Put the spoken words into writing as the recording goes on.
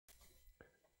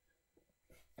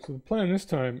So the plan this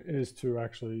time is to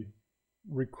actually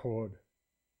record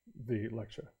the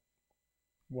lecture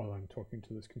while I'm talking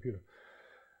to this computer.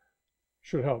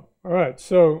 Should help. All right,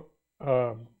 so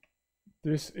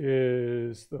this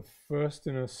is the first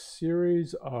in a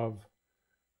series of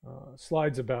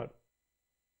slides about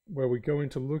where we go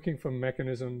into looking for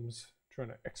mechanisms, trying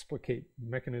to explicate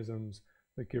mechanisms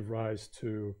that give rise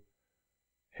to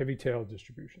heavy-tailed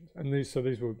distributions. And these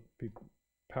will be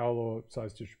power law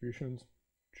size distributions.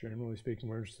 Generally speaking,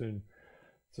 we're interested in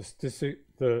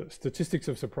the statistics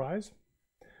of surprise.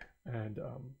 And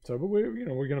but we're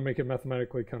going to make it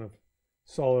mathematically kind of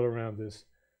solid around this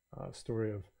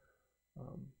story of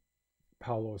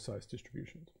power law size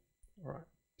distributions. All right,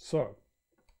 so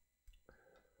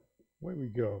away we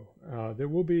go. There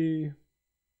will be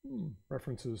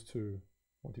references to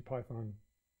Monty Python.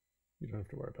 You don't have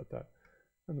to worry about that.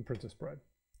 And the Princess Bride,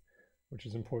 which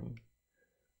is important.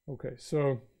 Okay,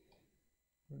 so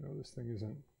I know this thing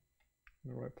isn't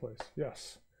in the right place.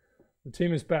 Yes, the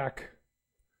team is back.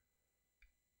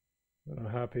 I'm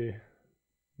happy.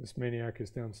 This maniac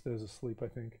is downstairs asleep, I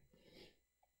think,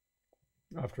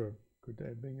 after a good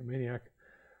day of being a maniac.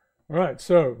 All right,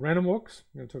 so random walks.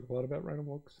 We're going to talk a lot about random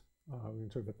walks. We're going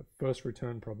to talk about the first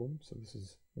return problem. So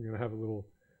we're going to have a little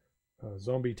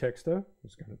zombie texter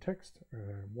who's going to text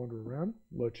and wander around,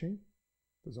 lurching,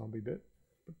 the zombie bit.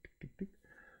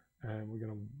 And we're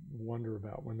going to wonder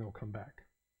about when they'll come back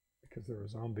because they're a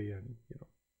zombie and,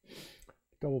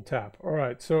 double tap. All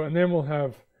right, so, and then we'll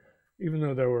have, even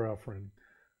though they were our friend,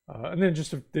 and then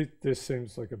just, this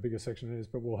seems like a bigger section than it is,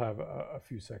 but we'll have a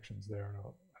few sections there, and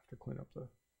I'll have to clean up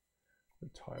the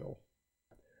title,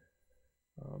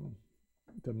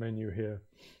 the menu here.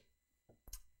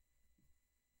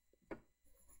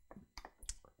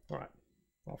 All right,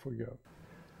 off we go.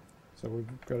 So we've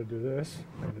got to do this,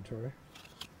 mandatory.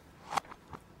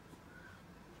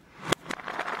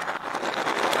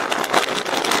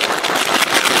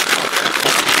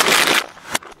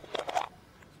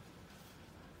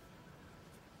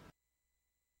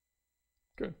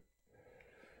 Good.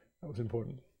 That was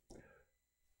important.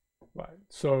 Right.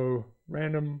 So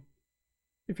random,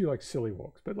 if you like silly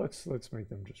walks, but let's make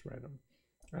them just random.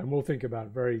 And we'll think about a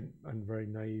very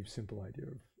naive, simple idea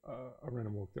of a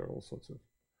random walk. There are all sorts of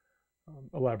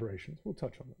elaborations. We'll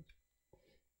touch on those.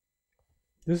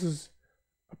 This is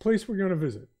a place we're going to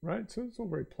visit, right? So it's all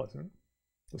very pleasant.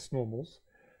 The Snormals,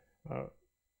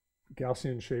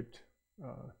 Gaussian-shaped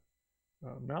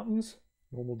mountains,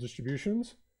 normal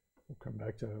distributions. We'll come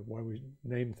back to why we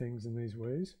name things in these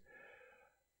ways.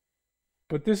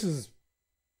 But this is,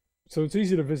 so it's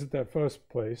easy to visit that first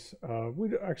place.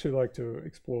 We'd actually like to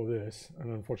explore this,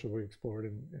 and unfortunately we explore it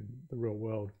in the real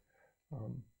world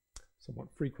somewhat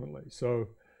frequently. So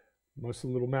most of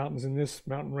the little mountains in this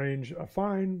mountain range are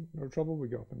fine, no trouble. We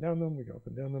go up and down them, we go up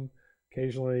and down them.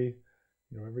 Occasionally,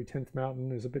 every 10th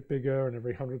mountain is a bit bigger, and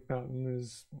every 100th mountain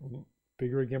is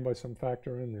bigger again by some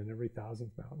factor, and then every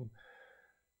 1000th mountain.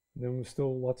 And then there's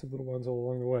still lots of little ones all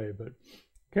along the way, but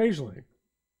occasionally,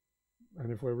 and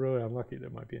if we're really unlucky, there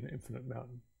might be an infinite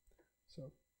mountain.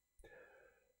 So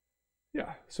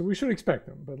yeah, so we should expect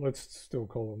them, but let's still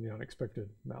call them the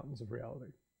unexpected mountains of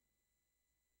reality.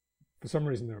 For some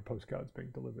reason, there are postcards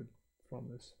being delivered from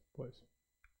this place.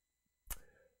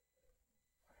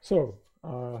 So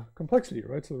complexity,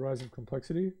 right? So the rise of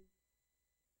complexity.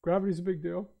 Gravity is a big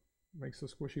deal. Makes a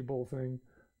squishy ball thing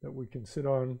that we can sit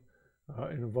on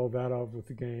and evolve out of with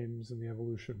the games and the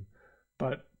evolution.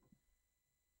 But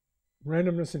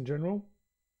randomness in general,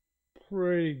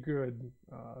 pretty good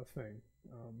thing.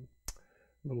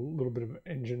 Little bit of an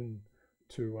engine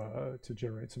to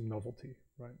generate some novelty,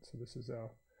 right? So this is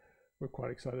we're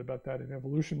quite excited about that in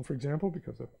evolution, for example,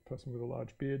 because a person with a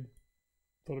large beard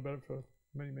thought about it for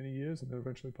many years and then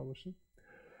eventually published it.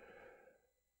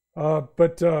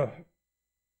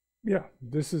 Yeah,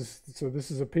 this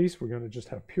is a piece. We're going to just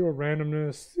have pure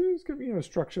randomness. It's going to be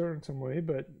structure in some way,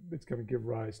 but it's going to give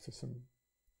rise to some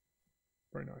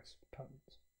very nice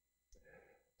patterns.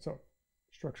 So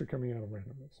structure coming out of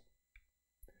randomness.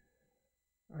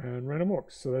 And random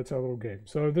walks. So that's our little game.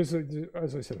 So this is,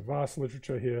 as I said, a vast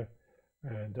literature here.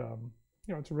 And,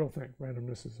 it's a real thing.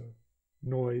 Randomness is a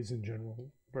noise in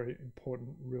general, very important,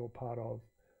 real part of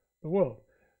the world.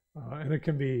 And it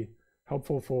can be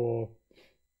helpful for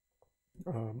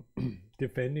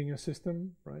defending a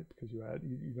system, right? Because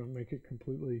you don't make it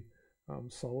completely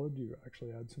solid. You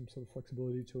actually add some sort of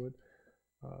flexibility to it.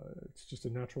 It's just a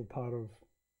natural part of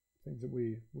things that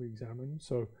we examine.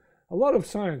 So a lot of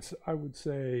science, I would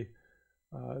say,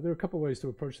 there are a couple of ways to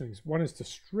approach things. One is to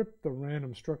strip the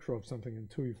random structure of something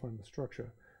until you find the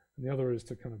structure. And the other is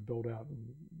to kind of build out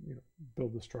and, you know,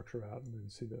 build the structure out and then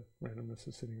see the randomness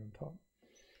is sitting on top.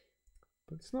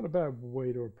 But it's not a bad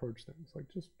way to approach things. Like,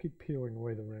 just keep peeling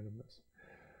away the randomness.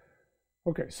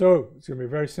 Okay, so it's going to be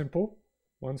very simple.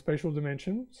 One spatial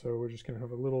dimension. So we're just going to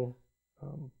have a little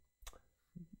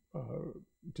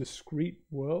discrete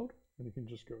world. And you can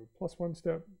just go +1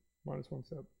 step, -1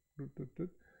 step,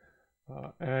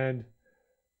 and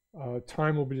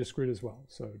time will be discrete as well.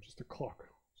 So just a clock,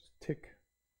 just tick,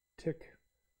 tick,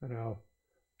 and our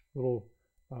little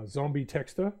zombie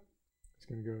texter is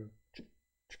going to go,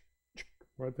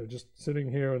 right? They're just sitting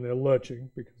here and they're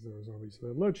lurching because they're zombies. So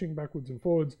they're lurching backwards and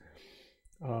forwards,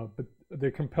 but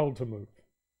they're compelled to move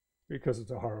because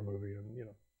it's a horror movie, and you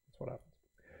know that's what happens.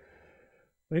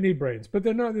 They need brains, but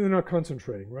they're not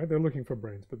concentrating, right? They're looking for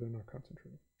brains, but they're not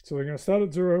concentrating. So they're going to start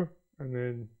at 0 and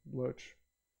then lurch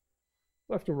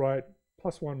left to right,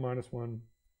 +1, -1.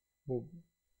 We'll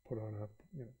put on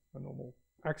a normal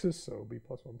axis, so it'll be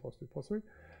 +1, +2, +3.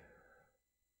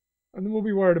 And then we'll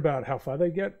be worried about how far they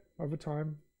get over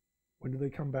time. When do they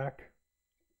come back?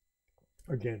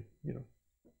 Again, you know,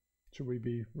 should we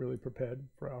be really prepared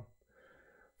for our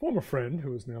former friend,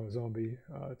 who is now a zombie,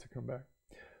 to come back?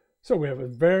 So we have a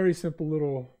very simple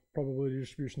little probability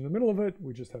distribution in the middle of it.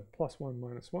 We just have +1,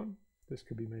 -1. This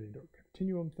could be made into a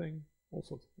continuum thing, all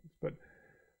sorts of things. But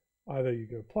either you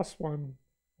go +1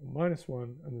 or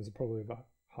 -1, and there's a probability of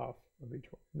half of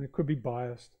each one. And it could be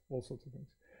biased, all sorts of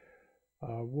things.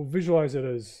 We'll visualize it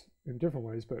as in different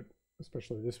ways, but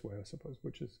especially this way, I suppose,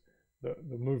 which is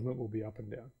the movement will be up and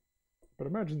down. But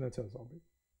imagine that's our zombie.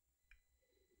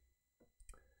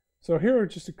 So here are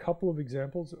just a couple of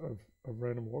examples of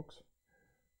random walks.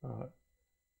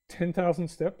 10,000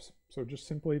 steps, so just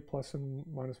simply +1 and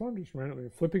 -1, just randomly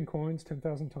flipping coins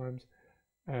 10,000 times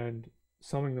and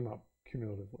summing them up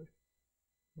cumulatively.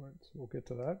 Right, so we'll get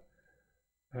to that.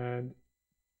 And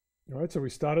all right, so we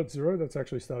start at 0. That's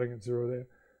actually starting at 0 there.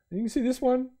 And you can see this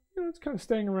one, you know, it's kind of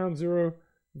staying around 0,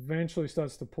 eventually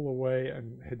starts to pull away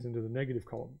and heads into the negative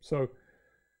column. So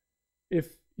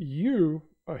if you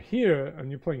are here and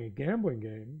you're playing a gambling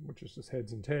game, which is just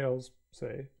heads and tails,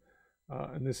 say,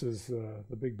 and this is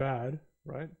the big bad,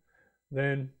 right?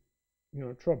 Then, you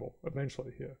know, trouble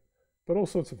eventually here. But all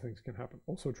sorts of things can happen.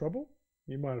 Also trouble.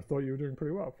 You might have thought you were doing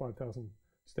pretty well, 5,000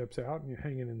 steps out, and you're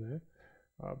hanging in there.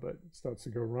 But it starts to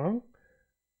go wrong.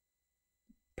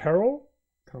 Peril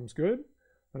comes good.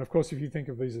 And of course, if you think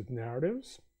of these as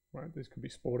narratives, right, these could be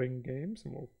sporting games,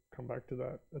 and we'll come back to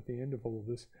that at the end of all of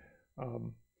this.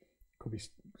 Could be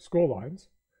score lines.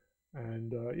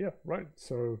 And yeah, right.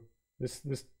 So this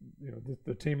you know,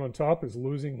 the team on top is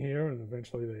losing here, and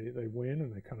eventually they win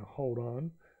and they kind of hold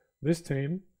on. This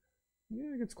team,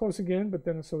 yeah, it gets close again, but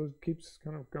then it sort of keeps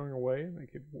kind of going away, and they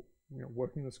keep, you know,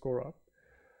 working the score up.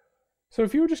 So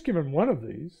if you were just given one of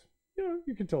these, you know,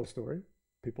 you could tell a story.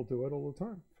 People do it all the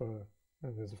time.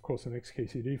 And there's of course an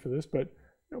XKCD for this, but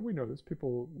you know, we know this.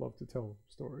 People love to tell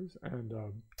stories, and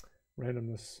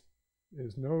randomness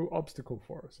is no obstacle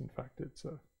for us. In fact, it's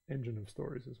an engine of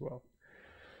stories as well.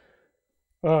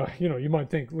 You know, you might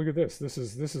think, look at this. This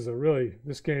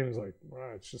game is like,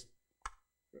 it's just,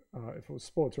 if it was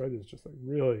sports, right? It's just like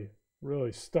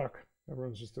really stuck.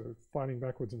 Everyone's just fighting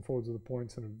backwards and forwards with the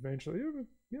points, and eventually, you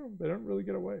know, they don't really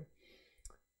get away.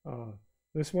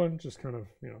 This one just kind of,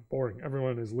 you know, boring.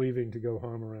 Everyone is leaving to go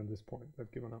home around this point.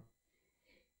 They've given up.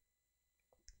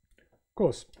 Of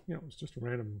course, you know, it's just a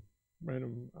random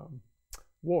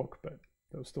walk, but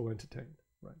they were still entertained,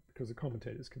 right? Because the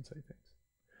commentators can say things.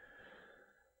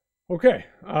 Okay,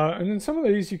 and then some of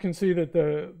these you can see that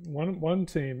the one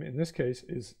team in this case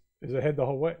is ahead the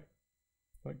whole way.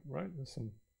 Like, right, there's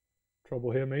some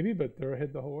trouble here maybe, but they're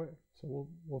ahead the whole way. So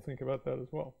we'll think about that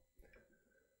as well.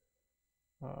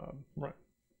 Right,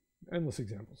 endless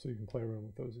examples, so you can play around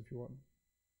with those if you want.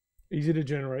 Easy to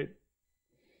generate.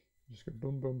 Just go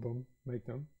boom, boom, boom, make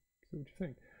them. See what you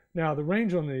think. Now the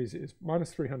range on these is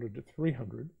 -300 to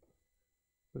 300.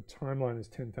 The timeline is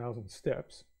 10,000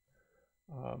 steps.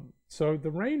 So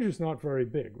the range is not very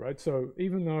big, right? So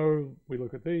even though we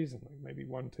look at these and like maybe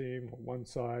one team or one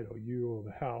side or you or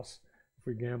the house, if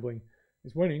we're gambling,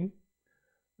 is winning,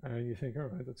 and you think, all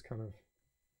right, that's kind of,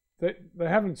 they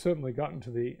haven't certainly gotten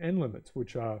to the end limits,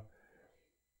 which are,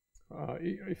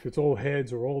 if it's all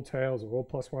heads or all tails or all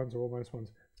 +1s or all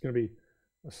 -1s, it's going to be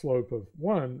a slope of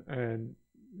 1, and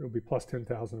it'll be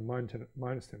 +10,000 and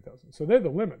 -10,000. So they're the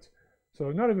limits.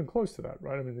 So not even close to that,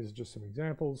 right? I mean, these are just some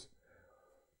examples.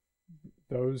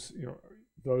 Those, you know,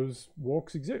 those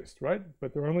walks exist, right?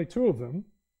 But there are only 2 of them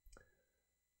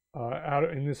out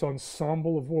in this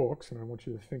ensemble of walks, and I want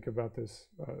you to think about this,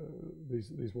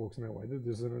 these walks in that way.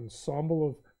 There's an ensemble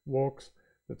of walks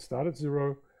that start at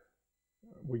 0.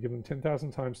 We give them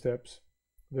 10,000 time steps.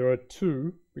 There are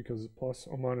 2, because it's plus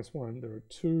or minus 1, there are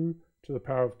 2 to the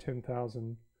power of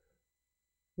 10,000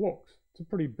 walks. It's a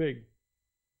pretty big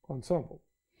ensemble,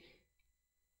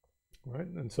 right?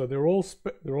 And so they're all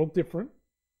different,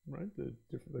 right?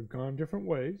 They've gone different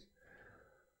ways.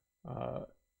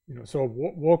 You know, so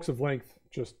walks of length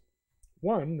just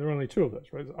 1, there are only 2 of those,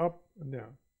 right? It's up and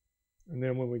down. And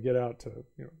then when we get out to,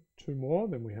 you know, 2 more,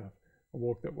 then we have a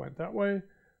walk that went that way.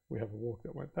 We have a walk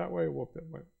that went that way, a walk that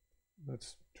went,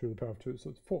 that's 2 to the power of 2, so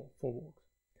it's 4 walks.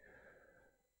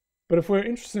 But if we're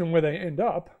interested in where they end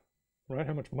up, right,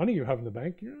 how much money you have in the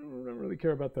bank, you don't really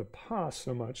care about the past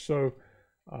so much. So,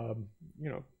 you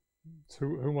know,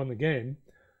 who won the game,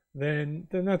 then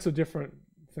that's a different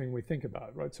thing we think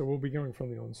about, right? So we'll be going from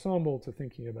the ensemble to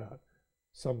thinking about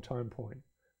some time point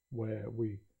where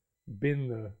we bin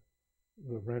the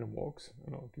random walks,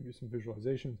 and I'll give you some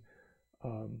visualizations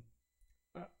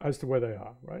as to where they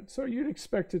are, right? So you'd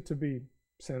expect it to be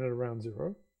centered around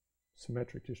 0,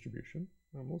 symmetric distribution,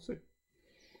 and we'll see.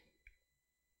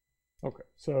 Okay,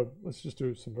 so let's just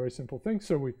do some very simple things.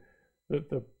 So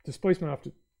the displacement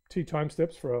after t time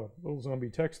steps for our little zombie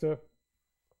texter,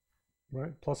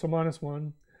 right? Plus or minus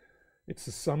 1. It's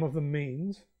the sum of the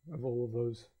means of all of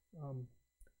those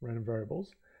random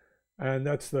variables, and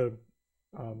that's the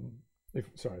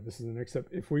sorry, this is the next step.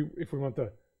 If we want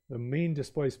the mean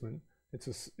displacement,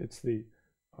 it's the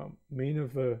mean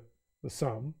of the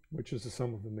sum, which is the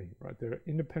sum of the mean, right? They're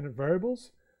independent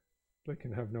variables. They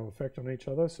can have no effect on each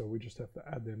other, so we just have to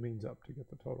add their means up to get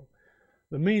the total.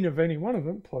 The mean of any one of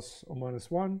them, plus or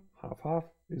minus 1, half,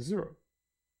 is 0.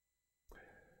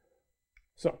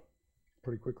 So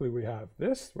pretty quickly we have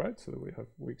this, right? So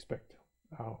we expect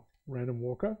our random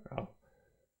walker, our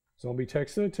zombie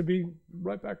texter, to be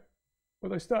right back where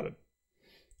they started.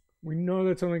 We know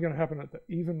that's only going to happen at the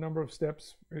even number of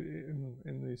steps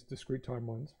in these discrete time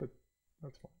ones, but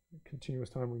that's fine. Continuous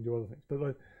time, we can do other things.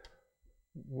 But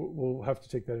we'll have to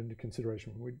take that into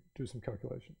consideration when we do some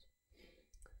calculations.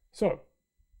 So,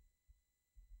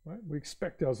 right, we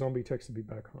expect our zombie text to be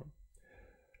back home.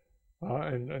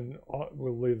 And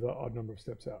we'll leave the odd number of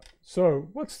steps out. So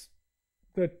what's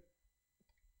that?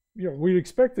 You know, we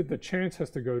expect that the chance has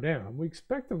to go down. We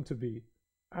expect them to be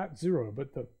at 0,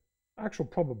 but the actual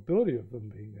probability of them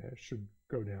being there should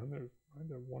go down.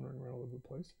 They're wandering around all over the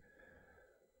place.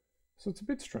 So it's a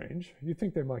bit strange. You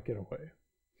think they might get away.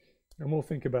 And we'll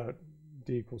think about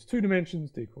d equals 2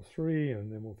 dimensions, d equals 3,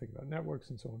 and then we'll think about networks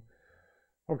and so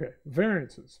on. Okay,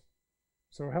 variances.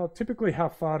 So typically how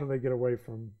far do they get away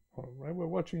from home, right? We're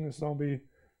watching this zombie.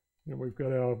 You know, we've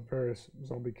got our various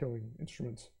zombie killing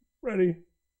instruments ready.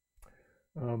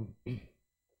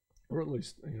 Or at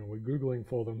least, you know, we're Googling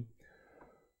for them,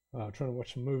 trying to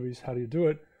watch some movies. How do you do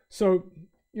it? So,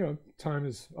 you know, time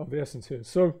is of the essence here.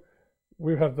 So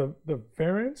we have the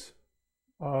variance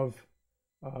of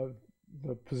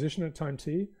the position at time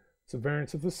t. It's a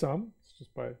variance of the sum. It's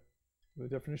just by the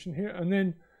definition here. And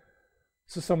then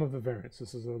it's the sum of the variance.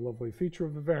 This is a lovely feature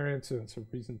of the variance, and it's a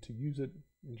reason to use it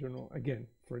in general, again,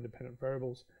 for independent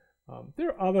variables.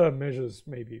 There are other measures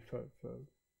maybe for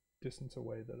distance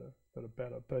away that are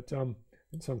better, but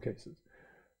in some cases.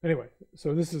 Anyway,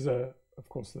 so this is of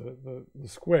course the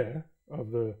square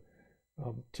of the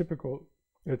typical.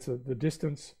 It's the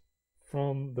distance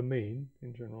from the mean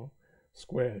in general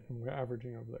squared, and we're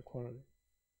averaging over that quantity.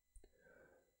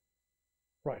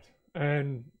 Right,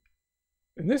 and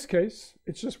in this case,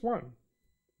 it's just 1,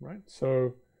 right?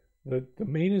 So the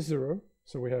mean is 0,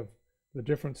 so we have the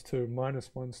difference to minus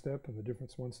 1 step, and the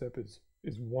difference 1 step is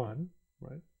 1,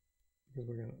 right? Because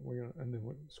we're gonna, and then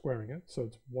we're squaring it, so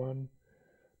it's 1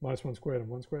 minus 1 squared and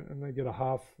 1 squared, and they get a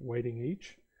half weighting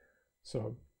each.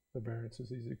 So the variance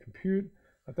is easy to compute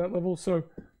at that level. So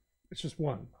it's just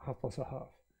 1, half plus a half.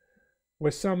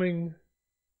 We're summing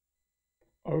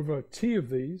over t of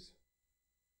these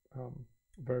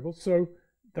variables, so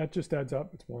that just adds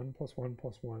up. It's 1 plus 1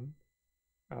 plus 1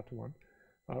 out to 1,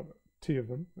 t of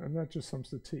them, and that just sums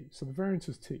to t. So the variance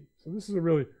is t. So this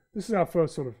is our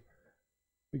first sort of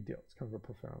big deal. It's kind of a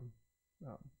profound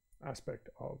aspect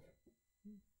of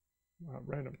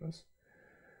randomness.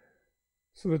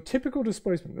 So the typical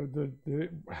displacement,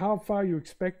 how far you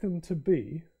expect them to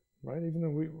be, right? Even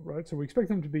though so we expect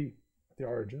them to be at the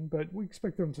origin, but we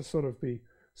expect them to sort of be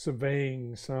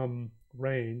surveying some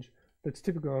range that's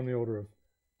typically on the order of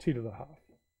t to the half.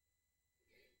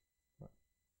 Right.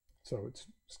 So it's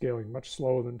scaling much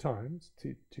slower than time. It's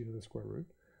t to the square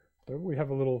root. But we have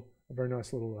a very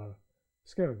nice little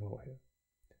scaling law here.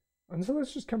 And so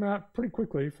let's just come out pretty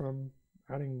quickly from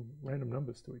adding random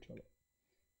numbers to each other.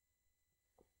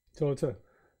 So it's a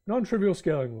non-trivial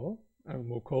scaling law, and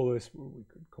we'll call this, we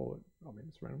could call it, I mean,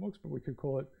 it's random walks, but we could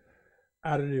call it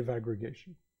additive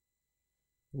aggregation.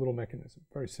 Little mechanism,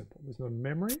 very simple. There's no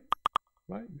memory,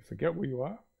 right? You forget where you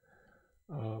are,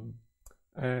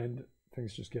 and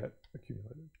things just get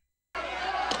accumulated.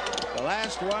 The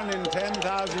last one in $10,000.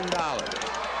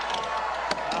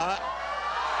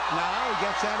 Now he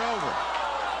gets that over.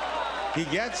 He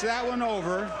gets that one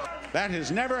over. That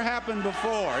has never happened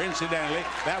before, incidentally.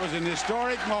 That was an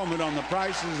historic moment on The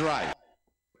Price is Right.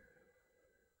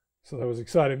 So that was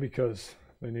exciting because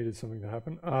they needed something to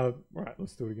happen. All right,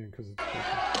 let's do it again because it's...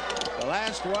 The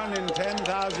last one in $10,000.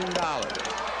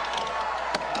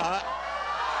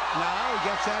 Now he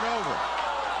gets that over.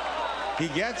 He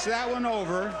gets that one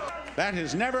over. That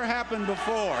has never happened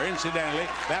before, incidentally.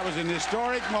 That was an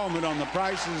historic moment on The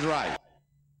Price is Right.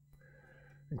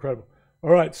 Incredible. All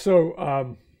right,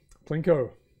 so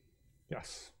Plinko.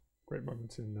 Yes, great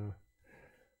moments in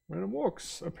random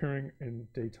walks appearing in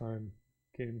daytime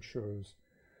game shows.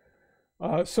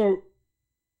 So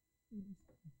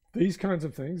these kinds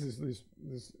of things, these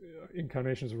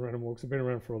incarnations of random walks have been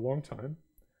around for a long time.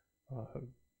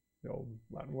 The old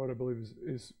Latin word, I believe,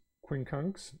 is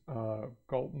quincunx,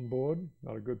 Galton board.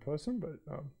 Not a good person, but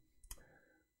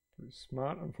pretty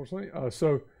smart, unfortunately.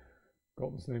 So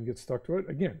Galton's name gets stuck to it.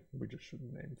 Again, we just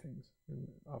shouldn't name things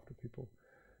after people.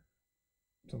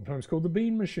 Sometimes called the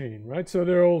bean machine, right? So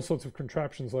there are all sorts of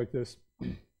contraptions like this,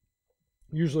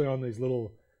 usually on these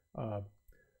little, the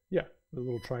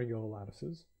little triangular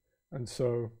lattices. And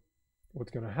so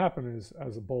what's going to happen is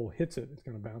as a ball hits it, it's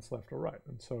going to bounce left or right.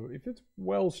 And so if it's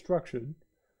well structured,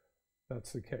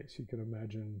 that's the case. You can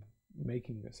imagine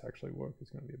making this actually work is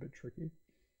going to be a bit tricky.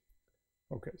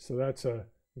 Okay, so that's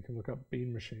you can look up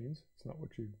bean machines. It's not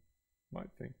what you might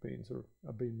think beans or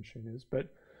a bean machine is,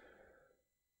 but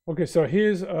okay, so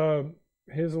here's a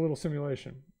little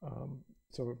simulation.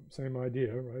 So same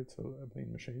idea, right? So a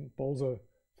bean machine. Balls are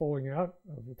falling out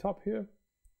of the top here,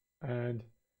 and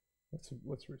let's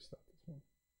restart this one.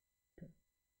 Okay,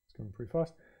 it's going pretty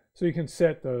fast. So you can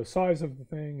set the size of the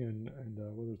thing and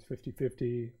whether it's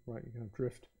 50-50, right? You can have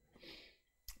drift.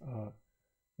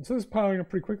 And so this is piling up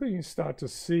pretty quickly. You can start to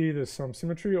see there's some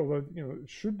symmetry, although it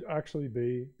should actually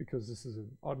be, because this is an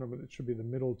odd number, it should be the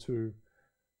middle two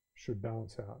should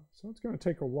balance out. So it's going to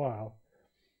take a while.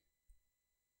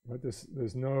 Right?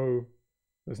 There's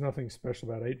nothing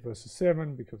special about 8 versus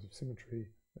 7 because of symmetry.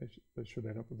 They should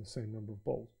end up with the same number of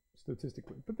balls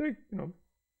statistically. But they,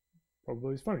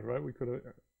 probably is funny, right? We could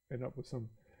end up with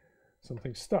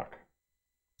something stuck.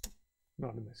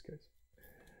 Not in this case.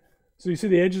 So you see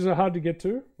the edges are hard to get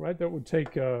to, right? That would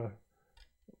take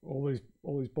all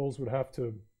these balls would have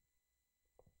to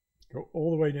go all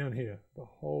the way down here, the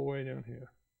whole way down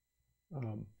here,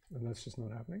 and that's just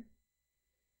not happening.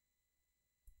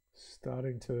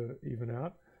 Starting to even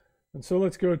out, and so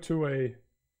let's go to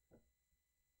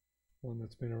one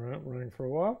that's been running for a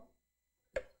while.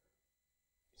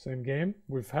 Same game.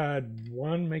 We've had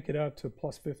one make it out to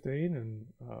 +15 and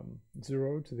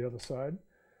 0 to the other side.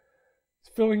 It's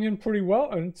filling in pretty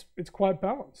well, and it's quite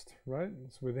balanced, right?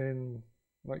 It's within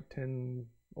like 10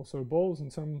 or so balls in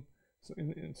some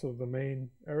in sort of the main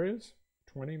areas,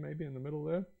 20 maybe in the middle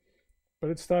there,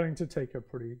 but it's starting to take a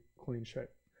pretty clean shape.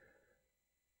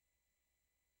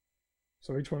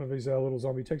 So each one of these little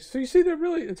zombie takes. So you see that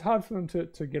really it's hard for them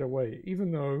to get away,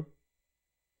 even though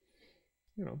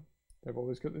they've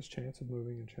always got this chance of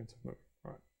moving and chance of moving.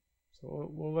 All right, so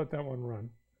we'll let that one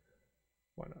run.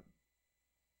 Why not?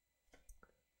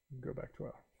 Go back to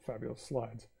our fabulous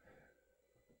slides.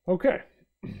 Okay,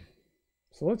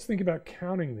 so let's think about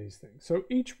counting these things. So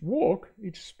each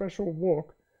special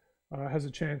walk has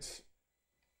a chance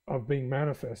of being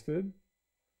manifested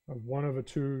of 1/2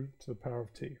 to the power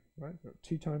of t, right?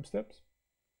 T time steps.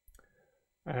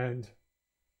 And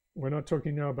we're not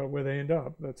talking now about where they end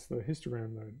up. That's the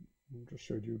histogram that I just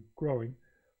showed you growing.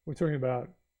 We're talking about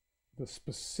the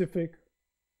specific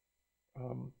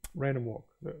random walk,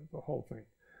 the whole thing.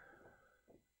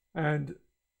 And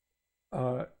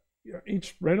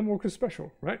each random walk is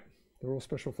special, right? They're all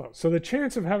special files. So the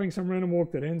chance of having some random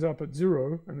walk that ends up at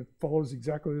 0 and it follows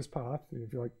exactly this path,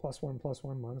 if you're like +1,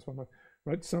 +1, -1,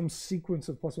 right? Some sequence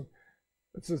of +1.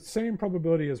 It's the same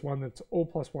probability as one that's all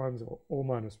 +1s or all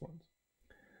 -1s.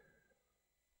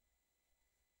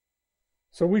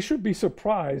 So we should be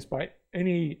surprised by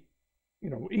any,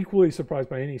 equally surprised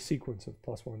by any sequence of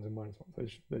 +1s and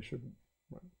 -1s. They shouldn't.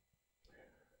 Right?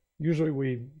 Usually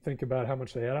we think about how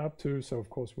much they add up to, so of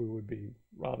course we would be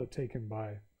rather taken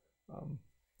by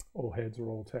all heads or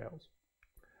all tails.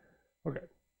 Okay.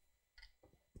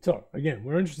 So again,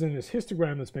 we're interested in this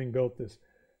histogram that's being built, this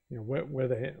you know, where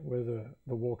the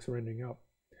walks are ending up.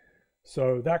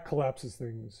 So that collapses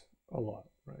things a lot,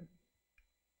 right?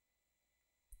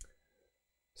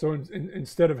 So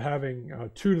instead of having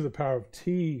 2 to the power of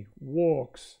t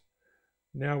walks,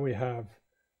 now we have,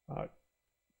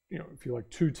 you know, if you like,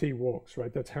 2t walks,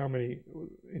 right? That's how many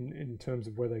in terms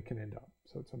of where they can end up.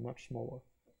 So it's a much smaller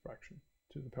fraction.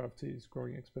 2 to the power of t is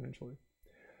growing exponentially.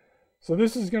 So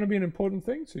this is going to be an important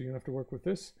thing. So you're going to have to work with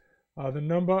this. The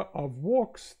number of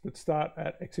walks that start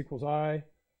at x equals I,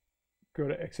 go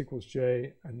to x equals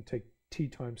j, and take t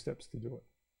time steps to do it.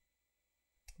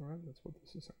 All right, that's what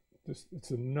this is saying. It's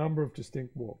the number of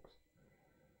distinct walks.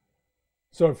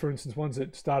 So for instance, ones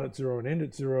that start at 0 and end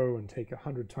at 0 and take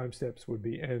 100 time steps would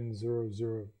be n 0,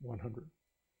 0, 100.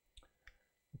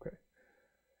 Okay.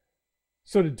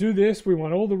 So to do this, we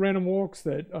want all the random walks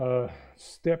that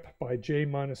step by j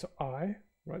minus I,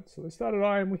 right? So they start at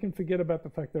I, and we can forget about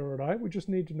the fact they're at I. We just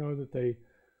need to know that they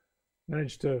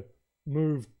managed to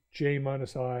move j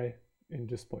minus I in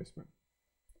displacement.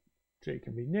 J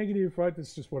can be negative, right?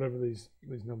 That's just whatever these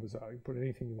numbers are. You put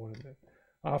anything you want in there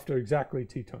after exactly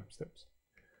t time steps.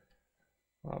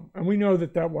 And we know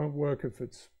that that won't work if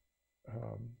it's,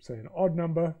 say, an odd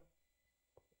number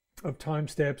of time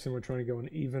steps, and we're trying to go an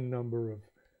even number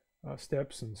of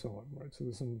steps and so on, right? So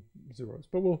there's some zeros,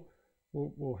 but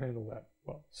we'll handle that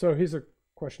well. So here's a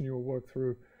question you will work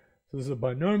through. So this is a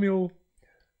binomial.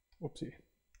 Whoopsie.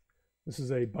 This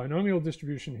is a binomial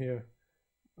distribution here,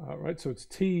 right? So it's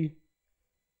t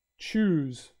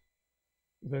choose,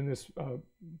 then this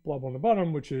blob on the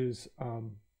bottom, which is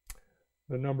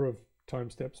the number of time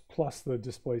steps plus the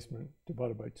displacement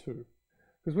divided by 2.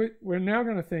 Because we're now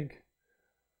going to think,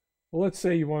 well, let's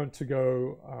say you want to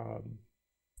go,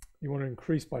 you want to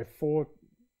increase by 4,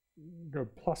 go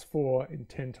plus 4 in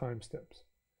 10 time steps.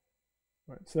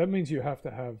 Right? So that means you have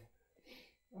to have,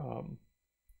 you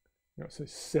know, say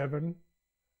 7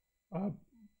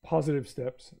 positive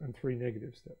steps and 3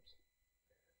 negative steps.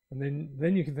 And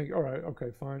then you can think, all right,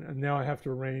 okay, fine. And now I have to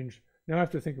arrange, now I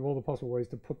have to think of all the possible ways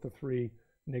to put the 3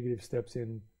 negative steps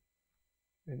in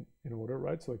order,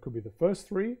 right? So it could be the first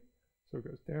 3, so it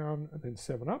goes down and then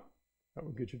 7 up. That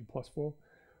would get you to plus 4.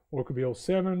 Or it could be all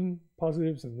 7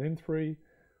 positives and then 3,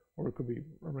 or it could be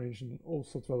arranged in all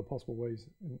sorts of other possible ways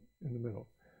in the middle.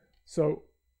 So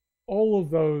all of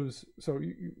those, so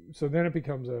then it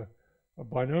becomes a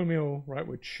binomial, right?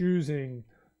 We're choosing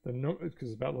the number, because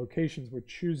it's about locations, we're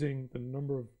choosing the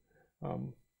number of,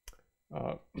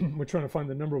 we're trying to find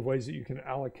the number of ways that you can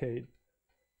allocate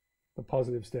the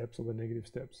positive steps or the negative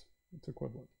steps. It's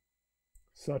equivalent,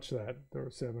 such that there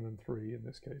are 7 and 3 in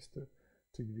this case to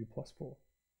give you plus 4.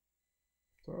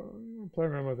 So play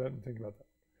around with that and think about that.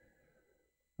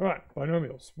 All right,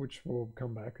 binomials, which will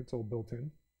come back. It's all built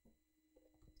in.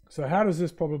 So how does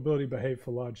this probability behave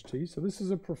for large t? So this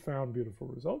is a profound, beautiful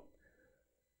result.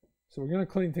 So we're going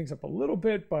to clean things up a little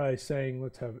bit by saying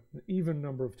let's have an even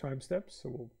number of time steps. So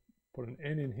we'll put an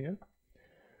n in here.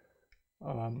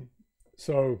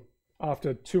 So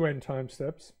after 2n time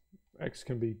steps, x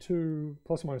can be 2,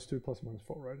 plus or minus 2, plus or minus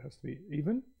 4, right? It has to be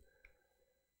even.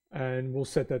 And we'll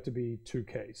set that to be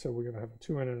 2k. So we're going to have a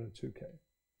 2n and a 2k.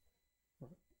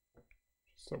 Right.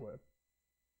 So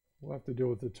we'll have to deal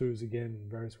with the 2's again in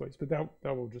various ways, but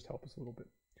that will just help us a little bit.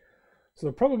 So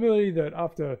the probability that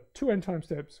after 2n time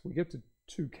steps we get to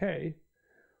 2k,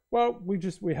 well,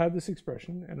 we had this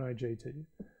expression, nijt.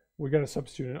 We're going to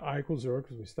substitute in I equals 0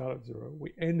 because we start at 0.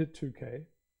 We end at 2k,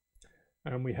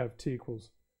 and we have t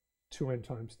equals 2n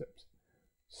time steps.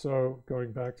 So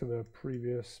going back to the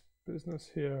previous business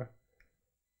here,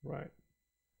 right?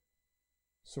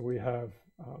 So we have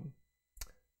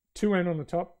 2n on the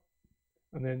top,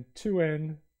 and then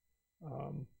 2n,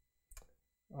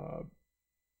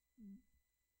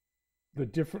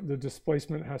 the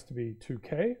displacement has to be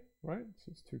 2k, right?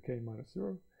 So it's 2k minus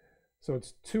 0. So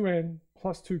it's 2n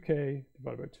plus 2k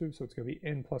divided by 2, so it's going to be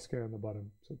n plus k on the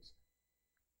bottom. So it's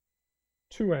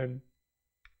 2n,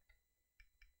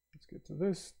 let's get to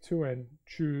this, 2n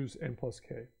choose n plus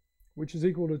k, which is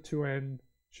equal to 2n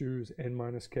choose n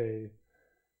minus k,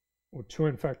 or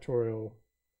 2n factorial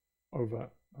over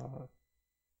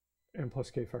n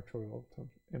plus k factorial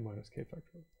times n minus k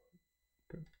factorial.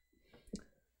 Good.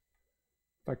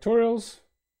 Factorials,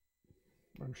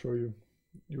 I'm sure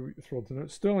you're thrilled to know,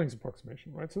 Stirling's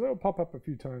approximation, right? So that'll pop up a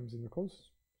few times in the course.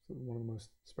 So one of the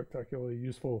most spectacularly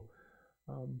useful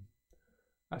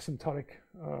asymptotic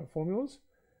formulas.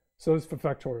 So it's for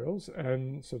factorials,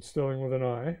 and so it's Stirling with an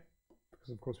I, because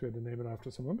of course we had to name it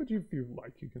after someone, but if you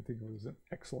like, you can think of it as an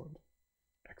excellent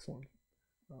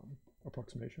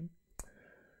approximation.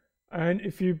 And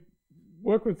if you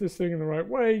work with this thing in the right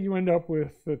way, you end up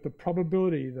with the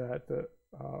probability that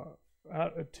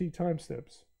at t time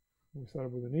steps, we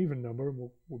started with an even number, and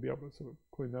we'll be able to sort of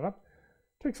clean that up.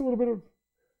 Takes a little bit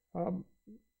of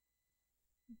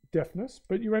deftness,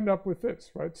 but you end up with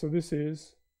this, right? So this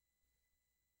is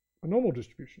a normal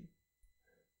distribution,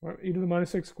 right? E to the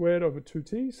minus x squared over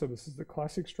 2t. So this is the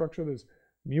classic structure. There's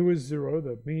mu is 0.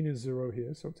 The mean is 0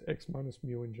 here. So it's x minus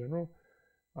mu in general.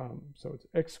 So it's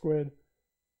x squared.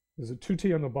 There's a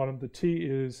 2t on the bottom. The t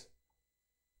is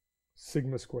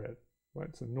sigma squared,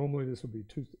 right? So normally this would be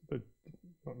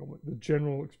not normally, the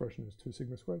general expression is 2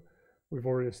 sigma squared. We've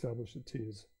already established that t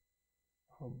is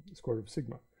the square root of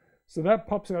sigma. So that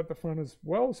pops out the front as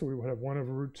well. So we would have 1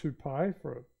 over root 2 pi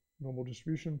for a normal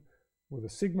distribution with a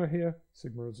sigma here.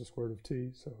 Sigma is the square root of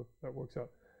t, so that works out.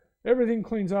 Everything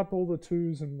cleans up, all the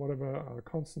 2's and whatever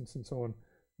constants and so on.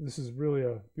 This is really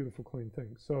a beautiful, clean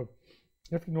thing. So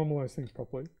you have to normalize things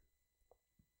properly,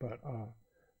 but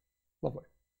lovely.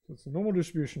 So it's the normal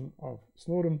distribution of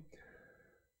Snormals.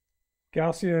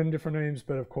 Gaussian, different names,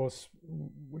 but of course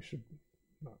we should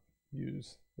not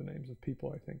use the names of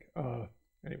people, I think.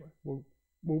 Anyway,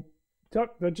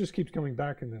 that just keeps coming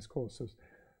back in this course.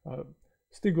 So,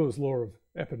 Stigler's law of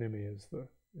eponymy is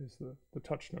the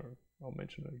touchstone. I'll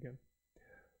mention it again.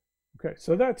 Okay,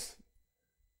 so that's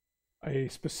a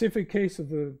specific case of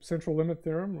the central limit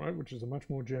theorem, right, which is a much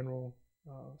more general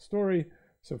story.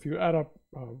 So if you add up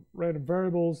random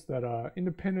variables that are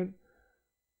independent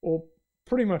or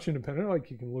pretty much independent,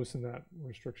 like you can loosen that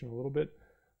restriction a little bit.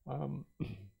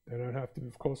 They don't have to,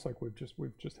 of course, like we've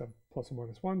just have plus or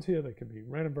minus ones here. They can be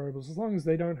random variables as long as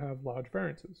they don't have large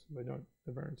variances. The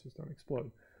variances don't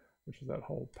explode, which is that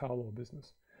whole power law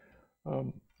business.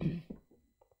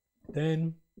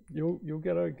 Then you'll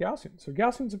get a Gaussian. So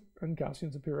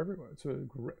Gaussians appear everywhere. It's an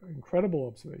incredible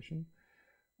observation,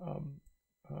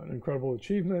 an incredible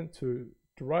achievement to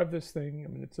derive this thing. I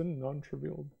mean, it's a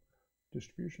non-trivial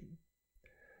distribution.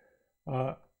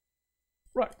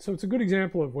 Right, so it's a good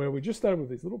example of where we just started with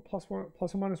these little plus or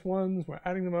minus ones. We're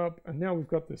adding them up, and now we've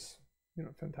got this,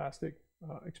 fantastic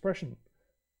expression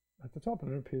at the top,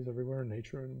 and it appears everywhere in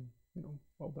nature. And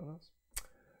well done us.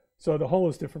 So the whole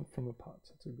is different from the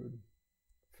parts. It's a good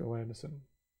Phil Anderson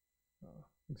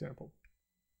example.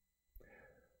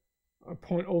 I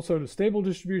point also to stable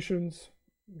distributions.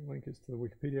 The link is to the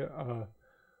Wikipedia,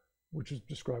 which is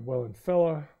described well in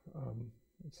Feller.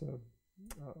 It's a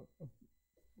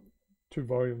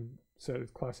 2-volume set.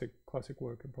 It's classic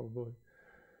work and probability.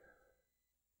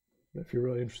 If you're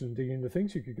really interested in digging into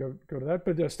things, you could go to that.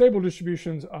 But stable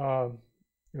distributions are,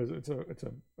 it's a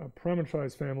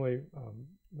parameterized family.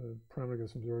 The parameter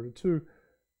goes from 0 to 2.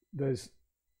 There's,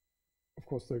 of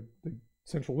course, the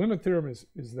central limit theorem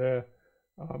is there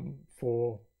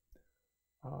for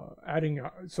adding.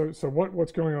 So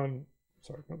what's going on?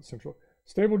 Sorry, not the central.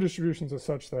 Stable distributions are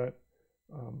such that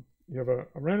you have a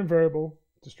random variable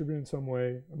distributed in some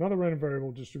way, another random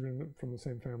variable distributed from the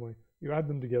same family. You add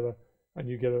them together, and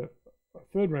you get a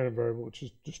third random variable, which is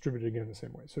distributed again the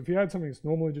same way. So if you add something that's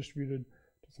normally distributed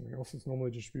to something else that's normally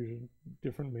distributed,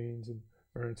 different means and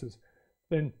variances,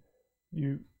 then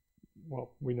we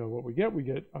know what we get. We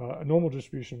get a normal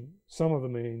distribution, sum of the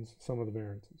means, sum of the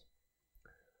variances.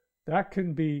 That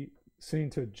can be seen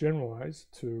to generalize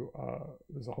to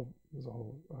there's a whole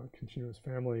continuous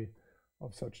family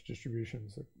of such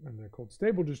distributions, and they're called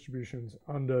stable distributions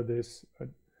under this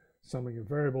summing of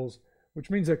variables, which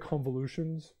means they're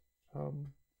convolutions.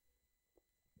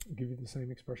 Give you the same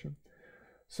expression.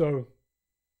 So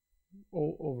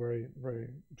all very, very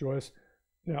joyous.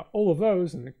 Now, all of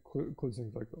those, and it includes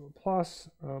things like the Laplace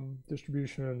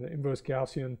distribution, the inverse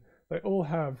Gaussian, they all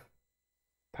have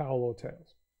power law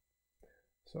tails.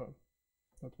 So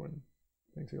that's when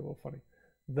things get a little funny.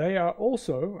 They are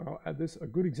also, I'll add this, a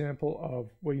good example of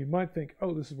where you might think,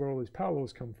 oh, this is where all these power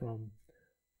laws come from.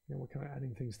 We're kind of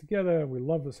adding things together. We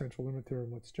love the central limit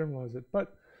theorem. Let's generalize it.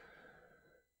 But,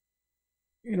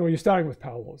 you're starting with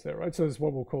power laws there, right? So this is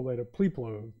what we'll call later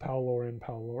Pleep-law, power law in,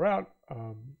 power law out.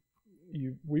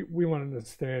 We want to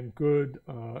understand good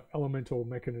elemental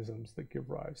mechanisms that give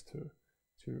rise to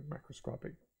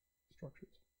macroscopic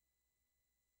structures.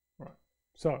 Right.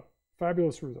 So,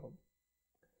 fabulous result.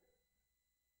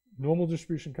 Normal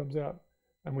distribution comes out,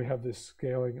 and we have this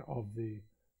scaling of the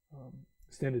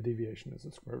standard deviation as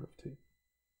the square root of t.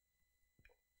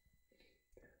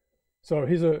 So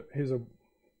here's a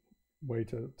way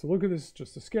to look at this,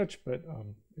 just a sketch, but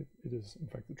it is in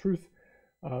fact the truth.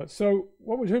 So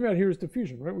what we're talking about here is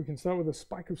diffusion, right? We can start with a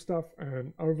spike of stuff,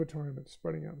 and over time it's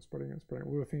spreading out and spreading out and spreading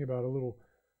out. We were thinking about a little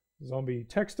zombie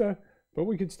texter. But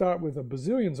we could start with a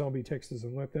bazillion zombie texters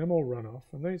and let them all run off.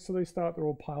 And they're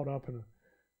all piled up in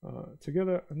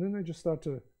together, and then they just start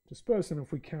to disperse. And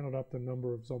if we counted up the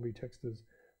number of zombie texters,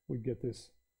 we'd get this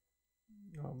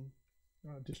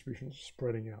distribution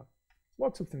spreading out.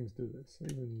 Lots of things do this.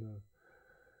 Even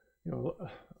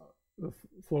the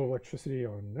flow of electricity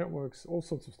on networks, all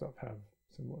sorts of stuff have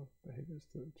similar behaviors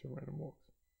to random walks.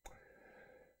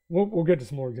 We'll get to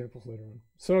some more examples later on.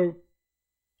 So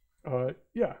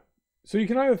yeah, so you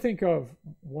can either think of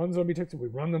one zombie texter, we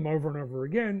run them over and over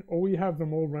again, or we have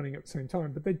them all running at the same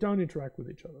time, but they don't interact with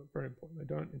each other. Very important,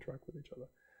 they don't interact with each other.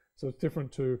 So it's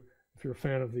different to if you're a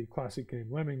fan of the classic game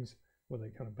Lemmings, where they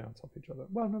kind of bounce off each other.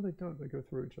 Well, no, they don't. They go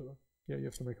through each other. Yeah, you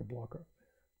have to make a blocker.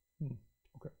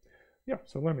 Okay. Yeah,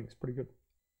 so Lemmings, pretty good.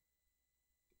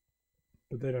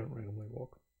 But they don't randomly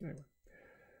walk. Anyway.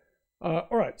 All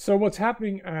right, so what's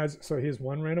happening so here's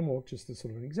one random walk, just as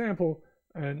sort of an example.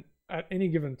 And at any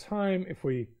given time, if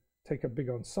we take a big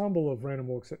ensemble of random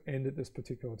walks that end at this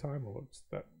particular time, or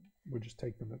we just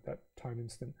take them at that time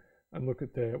instant and look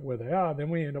at where they are, then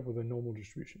we end up with a normal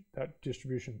distribution. That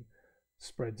distribution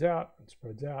spreads out and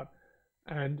spreads out,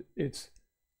 and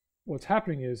what's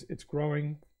happening is it's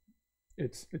growing.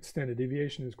 Its standard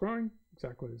deviation is growing,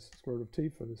 exactly as square root of t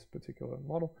for this particular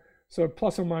model. So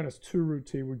plus or minus 2 root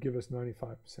t would give us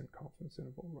 95% confidence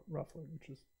interval, roughly, which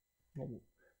is normal.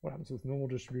 What happens with normal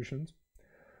distributions.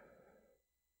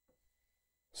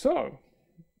 So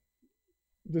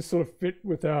this sort of fit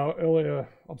with our earlier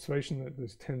observation that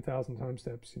there's 10,000 time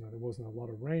steps. There wasn't a lot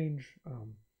of range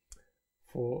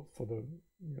for the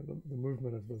the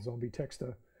movement of the zombie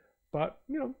texter, but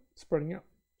spreading out.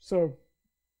 So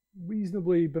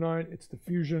reasonably benign. It's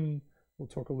diffusion. We'll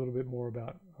talk a little bit more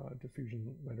about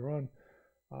diffusion later on.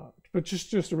 But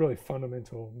just a really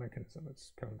fundamental mechanism.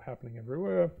 It's kind of happening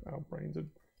everywhere. Our brains are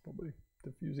probably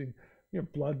diffusing.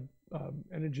 Blood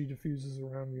energy diffuses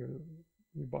around your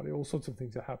body. All sorts of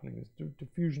things are happening.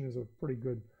 Diffusion is a pretty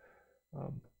good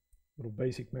little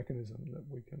basic mechanism that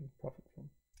we can profit from.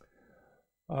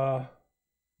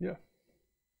 Yeah.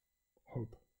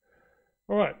 Hope.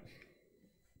 All right.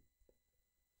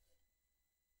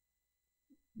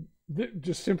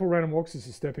 Just simple random walks. This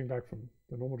is stepping back from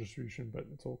the normal distribution, but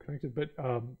it's all connected. But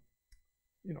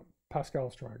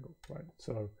Pascal's triangle, right?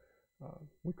 So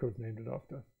we could have named it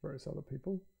after various other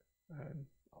people, and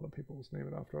other people's name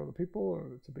it after other people.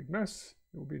 It's a big mess.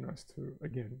 It would be nice to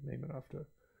again name it after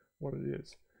what it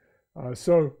is.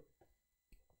 So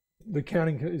the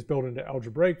counting is built into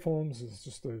algebraic forms. There's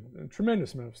just a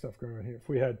tremendous amount of stuff going on here. If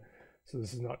we had, so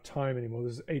this is not time anymore.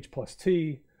 This is h plus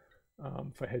t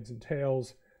for heads and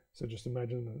tails. So just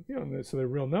imagine that, so they're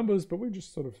real numbers, but we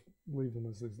just sort of leave them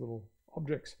as these little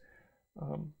objects.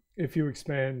 If you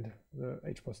expand the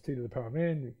h plus t to the power of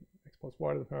n, x plus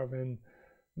y to the power of n,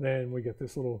 then we get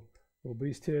this little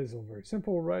beast here. It's all very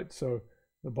simple, right? So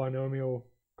the binomial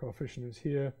coefficient is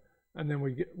here, and then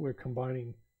we're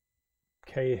combining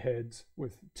k heads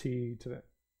with t to that.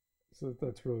 So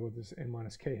that's really what this n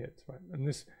minus k heads, right? And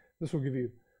this will give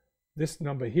you, this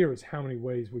number here is how many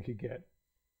ways we could get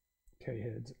k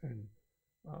heads and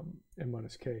n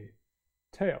minus k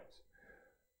tails.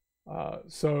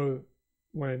 So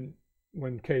when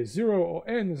k is 0 or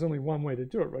n, there's only one way to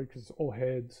do it, right? Because it's all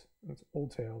heads and it's all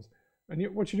tails. And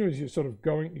what you do is you're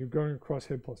going across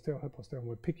head plus tail, and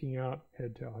we're picking out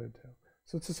head, tail, head, tail.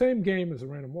 So it's the same game as a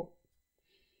random walk.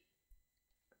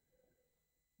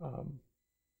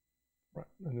 Right,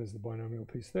 and there's the binomial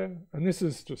piece there. And this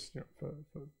is just for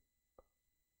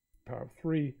power of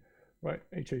 3, right?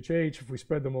 HHH, if we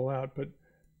spread them all out. But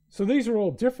so these are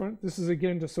all different. This is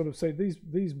again to sort of say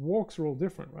these walks are all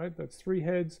different, right? That's 3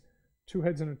 heads, 2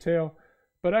 heads and a tail.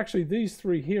 But actually these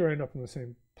 3 here end up in the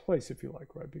same place, if you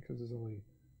like, right? Because there's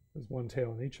one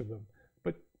tail in each of them.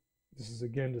 But this is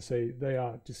again to say they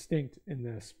are distinct in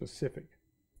their specific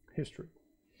history.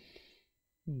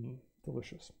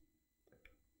 Delicious.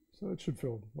 So it should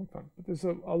feel like fun. But there's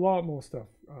a lot more stuff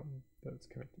that's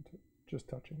connected to it. Just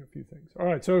touching a few things. All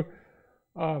right, so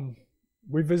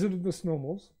we visited the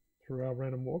Snormals through our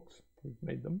random walks. We've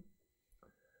made them.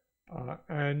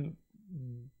 And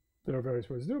there are various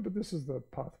ways to do it, but this is the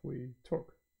path we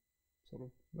took, sort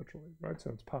of literally, right? So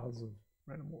it's paths of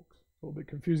random walks. It's a little bit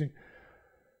confusing.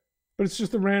 But it's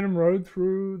just a random road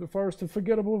through the forest of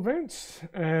forgettable events.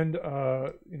 And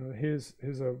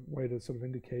here's a way to sort of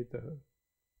indicate the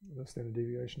standard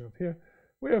deviation up here.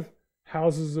 We have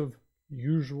houses of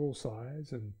usual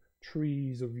size and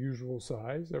trees of usual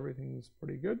size. Everything's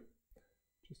pretty good.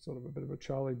 Just sort of a bit of a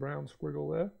Charlie Brown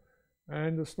squiggle there.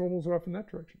 And the Snormals are up in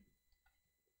that direction.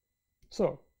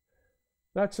 So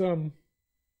that's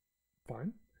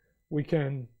fine. We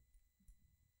can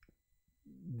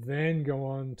then go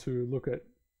on to look at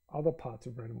other parts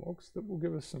of random walks that will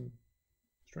give us some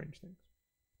strange things.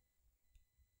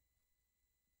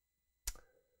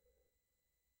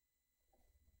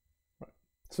 Right.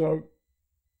 So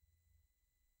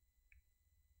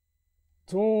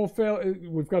it's all fair.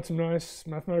 We've got some nice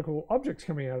mathematical objects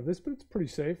coming out of this, but it's pretty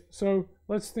safe. So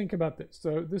let's think about this.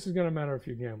 So this is going to matter if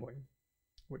you're gambling,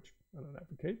 which I don't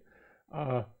advocate,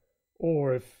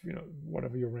 or if, you know,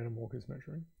 whatever your random walk is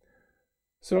measuring.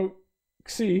 So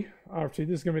C, RT, this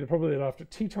is going to be the probability that after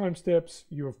T time steps,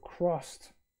 you have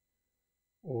crossed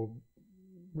or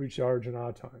reached the origin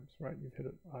R times, right? You've hit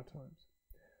it R times.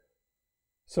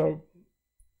 So,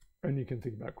 and you can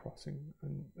think about crossing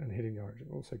and hitting the origin.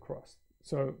 We'll say crossed.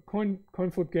 So coin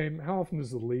flip game, how often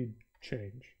does the lead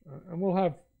change? And we'll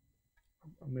have,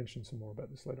 I'll mention some more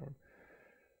about this later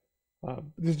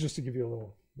on. This is just to give you a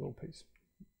little piece.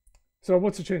 So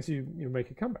what's the chance you make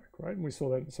a comeback, right? And we saw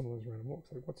that in some of those random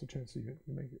walks. Like, what's the chance that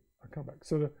you make a comeback?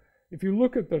 So if you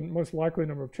look at the most likely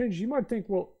number of changes, you might think,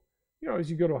 well, you know, as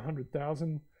you go to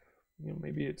 100,000, you know,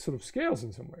 maybe it sort of scales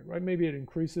in some way, right? Maybe it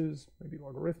increases, maybe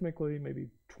logarithmically, maybe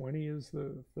 20 is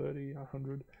the 30,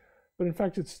 100. But in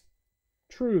fact, it's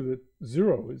true that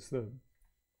 0 is the,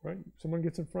 right? Someone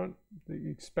gets in front, you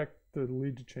expect the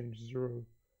lead to change 0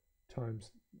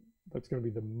 times. That's going to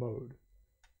be the mode.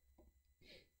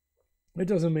 It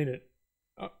doesn't mean it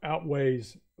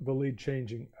outweighs the lead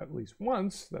changing at least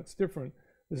once. That's different.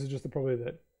 This is just the probability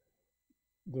that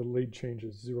the lead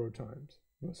changes 0 times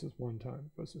versus 1 time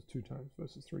versus 2 times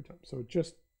versus 3 times. So it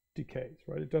just decays,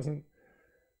 right? It doesn't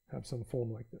have some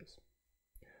form like this.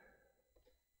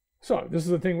 So this is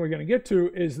the thing we're going to get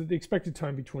to, is that the expected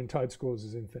time between tied scores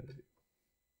is infinity,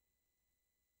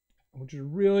 which is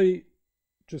really,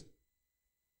 just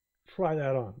try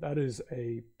that on. That is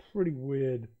a pretty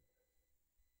weird,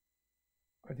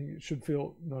 I think it should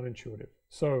feel not intuitive.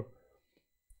 So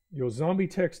your zombie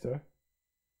texter,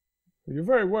 who you're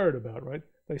very worried about, right?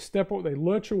 They step up, they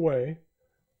lurch away.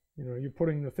 You know, you're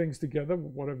putting the things together,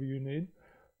 whatever you need.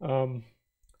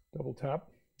 Double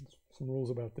tap, some rules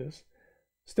about this.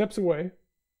 Steps away.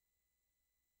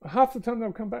 Half the time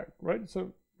they'll come back, right?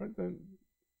 So, right, the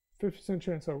 50%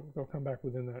 chance they'll come back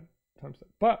within that time step.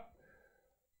 But,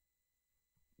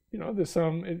 you know, there's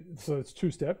some, so it's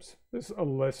 2 steps. There's a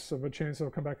less of a chance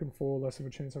they'll come back in 4, less of a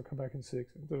chance they'll come back in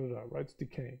 6, right? It's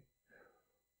decaying.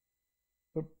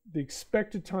 But the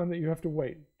expected time that you have to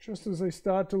wait, just as they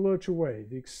start to lurch away,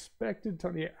 the expected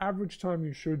time, the average time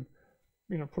you should,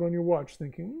 you know, put on your watch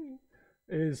thinking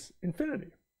is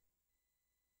infinity.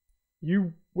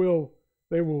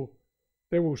 They will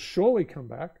surely come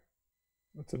back.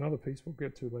 That's another piece we'll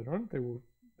get to later on.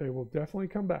 They will definitely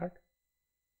come back.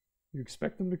 You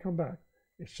expect them to come back.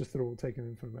 It's just that it will take an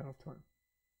infinite amount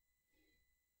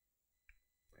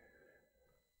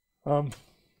of time.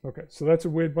 Okay, so that's a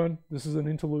weird one. This is an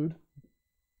interlude.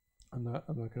 I'm not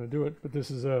going to do it, but this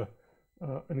is an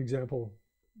example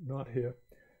not here.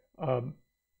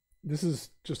 This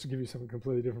is just to give you something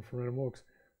completely different from random walks.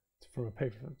 It's from a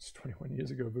paper that's 21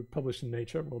 years ago, but published in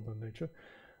Nature. Well done, Nature.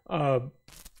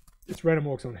 It's random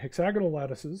walks on hexagonal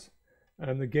lattices,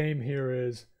 and the game here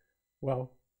is,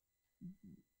 well,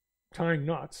 tying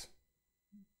knots.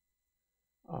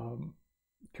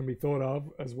 Can be thought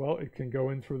of as well. It can go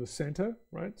in through the center,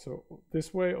 right? So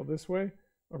this way or this way,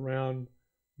 around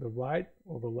the right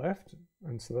or the left,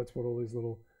 and so that's what all these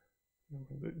little.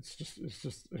 It's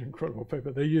just an incredible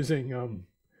paper. They're using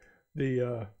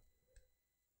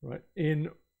right in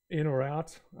or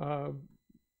out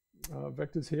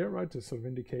vectors here, right, to sort of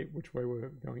indicate which way we're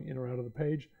going in or out of the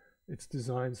page. It's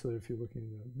designed so that if you're looking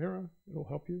in the mirror, it'll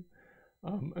help you.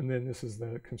 And then this is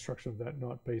the construction of that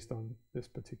knot based on this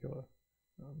particular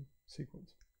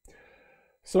sequence.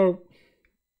 So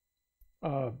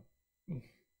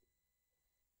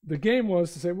the game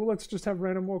was to say, well, let's just have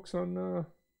random walks on a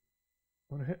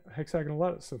hexagonal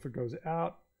lattice. So if it goes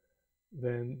out,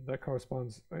 then that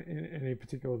corresponds in any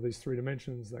particular of these 3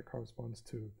 dimensions. That corresponds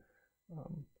to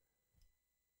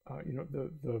you know,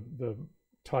 the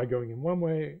tie going in one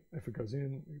way. If it goes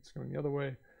in, it's going the other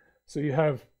way. So you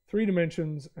have 3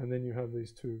 dimensions, and then you have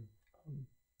these 2.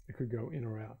 It could go in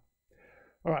or out.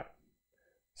 All right.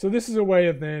 So this is a way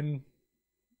of then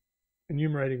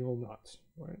enumerating all knots,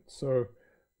 right? So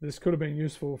this could have been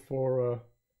useful for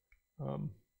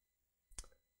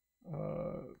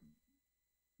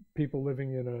people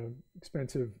living in an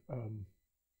expensive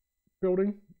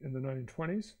building in the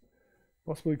 1920s,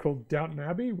 possibly called Downton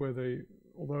Abbey, where they,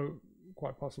 although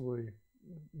quite possibly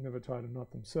never tied a knot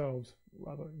themselves,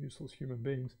 rather useless human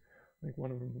beings. I think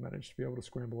one of them managed to be able to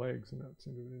scramble eggs, and that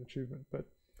seemed to be an achievement. But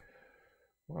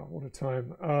wow, what a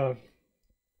time.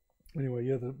 Anyway,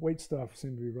 yeah, the weight stuff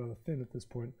seemed to be rather thin at this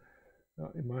point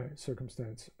in my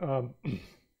circumstance.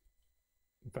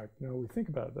 In fact, now we think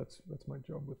about it, that's my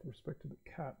job with respect to the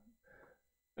cat.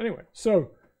 Anyway,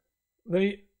 so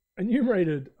they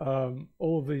enumerated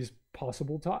all of these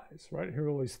possible ties, right? Here are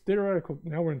all these theoretical,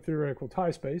 now we're in theoretical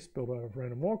tie space built out of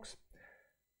random walks,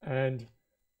 and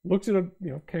looked at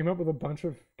came up with a bunch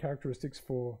of characteristics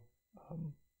for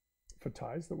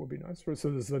ties that would be nice. So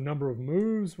there's the number of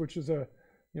moves, which is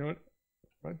right?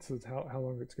 So it's how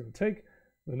long it's going to take,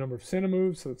 the number of center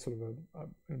moves, so it's sort of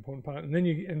an important part. And then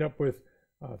you end up with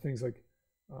things like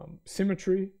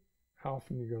symmetry, how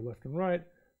often you go left and right,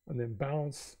 and then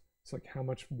balance. It's like how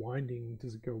much winding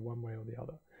does it go one way or the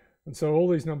other. And so all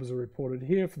these numbers are reported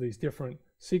here for these different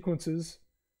sequences,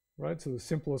 right? So the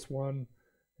simplest one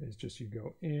is just you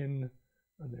go in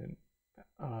and then,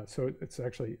 so it's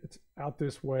out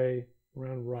this way,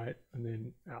 around right, and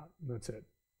then out, and that's it.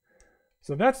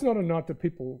 So that's not a knot that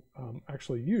people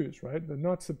actually use, right? The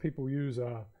knots that people use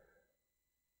are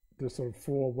the sort of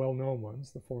four well-known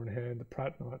ones: the 4-in-hand, the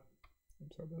Pratt knot,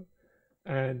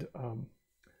 and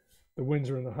the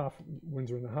Windsor and the half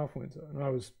Windsor. And I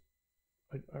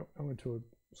went to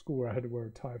a school where I had to wear a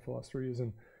tie for the last 3 years,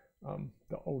 and one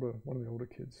of the older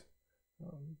kids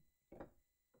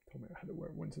told me I had to wear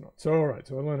a Windsor knot. So all right,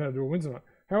 so I learned how to do a Windsor knot.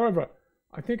 However,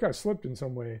 I think I slipped in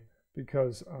some way,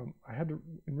 because I had to,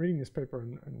 in reading this paper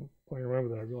and playing around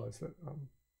with it, I realized that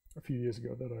a few years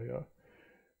ago that I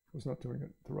was not doing it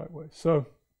the right way. So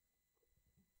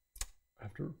I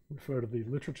have to refer to the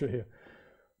literature here.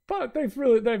 But they've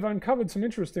uncovered some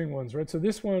interesting ones, right? So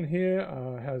this one here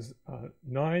has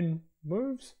 9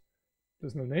 moves.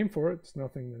 There's no name for it. It's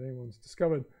nothing that anyone's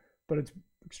discovered, but it's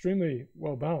extremely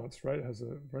well balanced, right? It has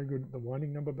a very good, the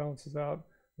winding number balances out,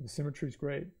 and the symmetry is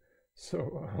great.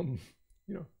 So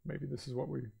maybe this is what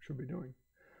we should be doing.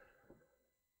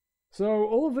 So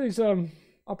all of these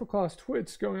upper class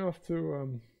twits going off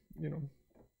to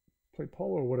play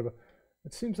polo or whatever,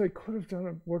 it seems they could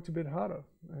have worked a bit harder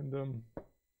and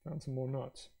found some more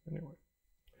knots. Anyway,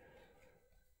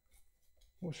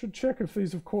 we should check if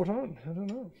these have caught on. I don't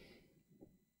know.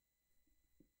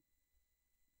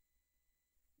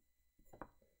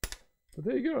 But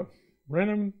there you go.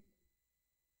 Random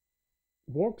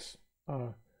walks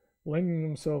lending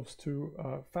themselves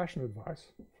to fashion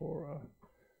advice for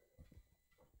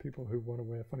people who want to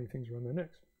wear funny things around their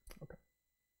necks. Okay.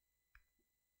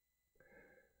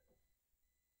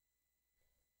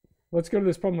 Let's go to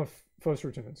this problem of first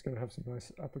return. It's going to have some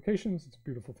nice applications. It's a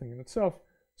beautiful thing in itself.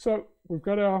 So we've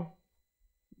got our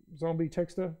zombie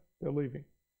texter. They're leaving.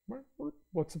 Right?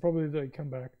 What's the probability they come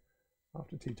back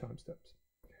after t time steps?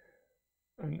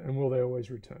 And will they always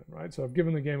return, right? So I've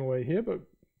given the game away here, but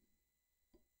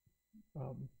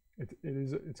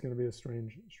it's going to be a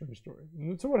strange story.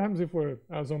 And so what happens if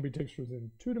our zombie texture is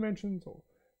in 2 dimensions or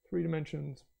 3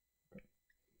 dimensions? Okay.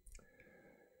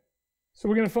 So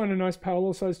we're going to find a nice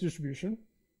parallel size distribution,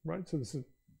 right? So this is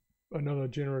another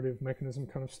generative mechanism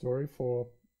kind of story for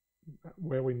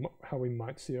how we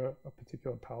might see a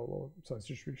particular parallel size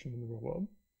distribution in the real world.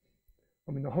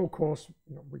 I mean, the whole course,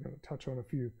 we're going to touch on a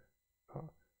few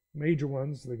major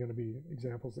ones. They're going to be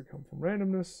examples that come from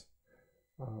randomness,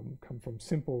 come from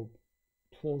simple,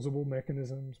 plausible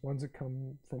mechanisms, ones that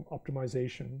come from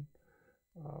optimization.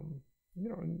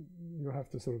 And you'll have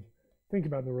to sort of think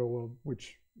about in the real world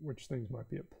which things might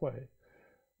be at play.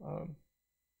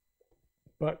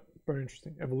 But very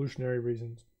interesting, evolutionary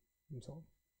reasons and so on.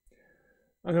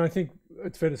 And I think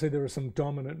it's fair to say there are some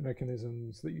dominant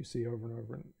mechanisms that you see over and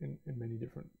over in many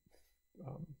different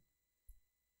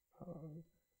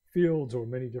fields or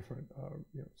many different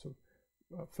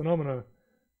phenomena,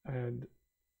 and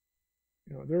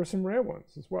there are some rare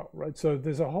ones as well, right? So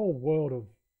there's a whole world of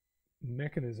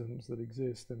mechanisms that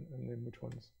exist, and then which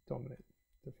ones dominate,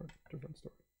 different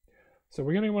story. So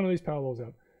we're going to get one of these parallels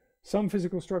out. Some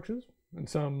physical structures and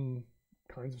some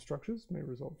kinds of structures may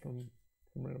result from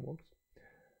random walks,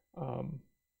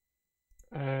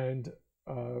 and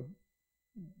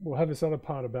we'll have this other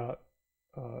part about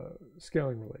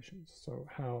scaling relations, so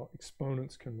how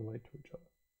exponents can relate to each other.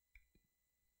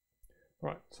 All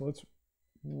right, so let's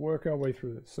work our way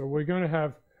through this. So we're going to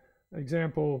have an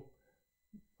example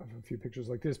of a few pictures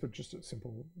like this, but just a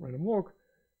simple random walk.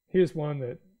 Here's one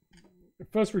that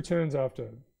it first returns after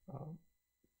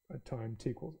a time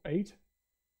t equals 8. You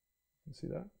can see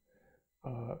that.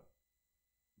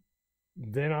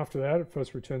 Then after that, it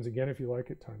first returns again, if you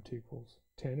like, at time t equals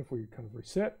 10, if we kind of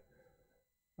reset.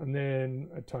 And then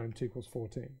at time t equals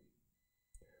 14.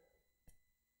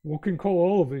 we can call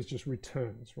all of these just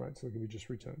returns, right? So it can be just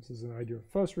returns. There's an idea of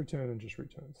first return and just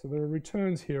returns. So there are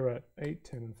returns here at 8,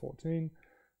 10, and 14.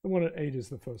 The one at 8 is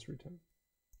the first return.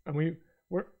 And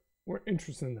we're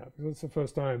interested in that because it's the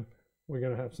first time we're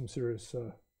going to have some serious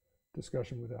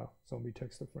discussion with our zombie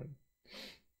texter friend.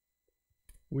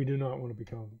 We do not want to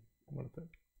become one of them.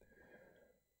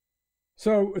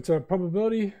 So it's a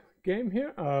probability game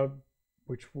here,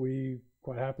 which we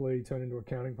quite happily turn into a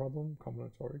counting problem,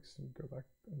 combinatorics, and go back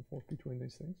and forth between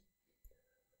these things.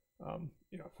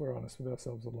 You know, if we're honest with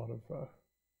ourselves, a lot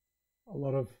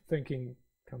of thinking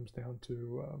comes down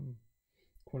to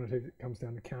quantitative. It comes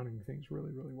down to counting things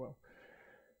really, really well.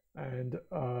 And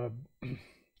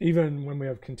even when we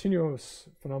have continuous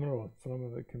phenomena, or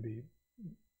phenomena that can be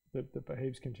that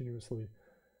behaves continuously,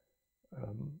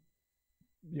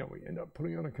 you know, we end up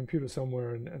putting on a computer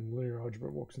somewhere, and linear algebra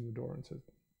walks in the door and says,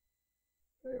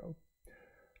 "There you go."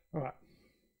 All right.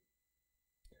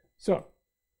 So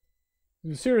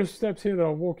the serious steps here that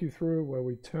I'll walk you through, where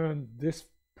we turn this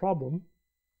problem,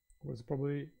 was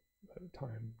probably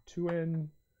time 2n.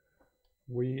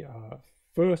 We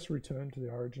first return to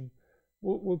the origin.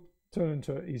 We'll turn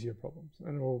into easier problems,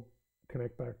 and we'll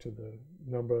connect back to the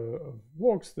number of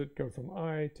walks that go from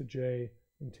I to j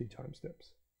in t time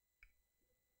steps.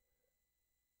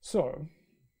 So,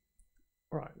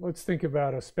 all right, let's think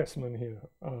about a specimen here.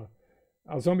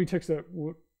 Our zombie texter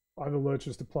either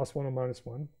lurches to +1 or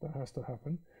 -1. That has to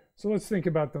happen. So let's think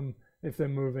about them if they're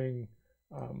moving.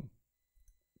 You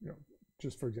know,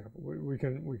 just for example, we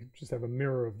can just have a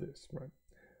mirror of this,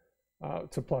 right?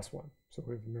 To +1. So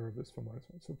we have a mirror of this for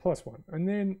 -1. So +1, and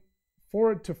then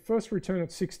for it to first return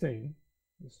at 16,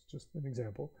 this is just an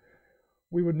example,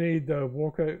 we would need the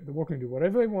walker to do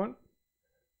whatever they want.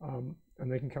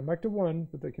 And they can come back to 1,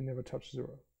 but they can never touch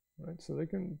 0, right? So they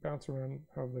can bounce around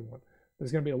however they want.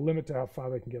 There's going to be a limit to how far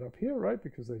they can get up here, right?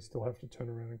 Because they still have to turn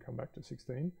around and come back to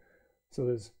 16. So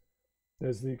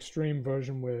there's the extreme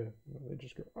version where they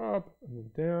just go up and then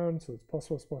down. So it's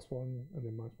 +1, and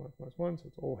then -1. So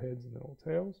it's all heads and then all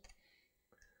tails.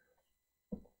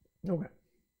 Okay.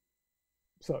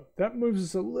 So that moves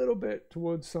us a little bit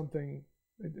towards something.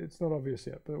 It's not obvious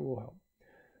yet, but it will help.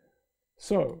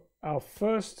 So our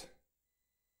first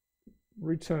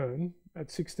return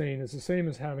at 16 is the same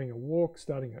as having a walk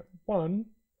starting at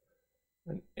 1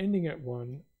 and ending at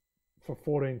 1 for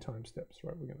 14 time steps,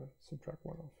 right? We're going to subtract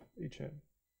 1 off each end.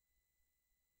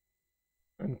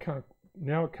 And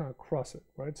now it can't cross it,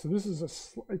 right? So this is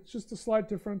it's just a slight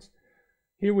difference.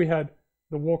 Here we had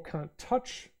the walk can't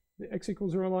touch the x =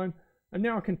 0 line, and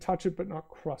now it can touch it but not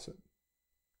cross it.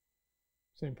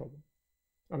 Same problem.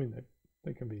 I mean,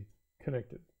 they can be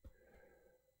connected.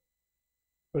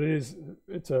 But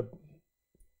it's a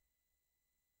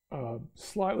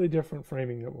slightly different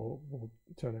framing that will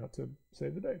turn out to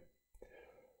save the day.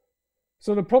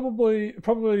 So the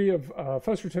probability of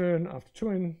first return after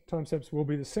 2n time steps will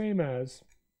be the same as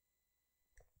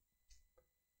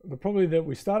the probability that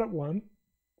we start at 1,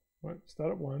 right?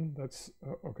 Start at 1. That's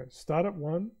okay. Start at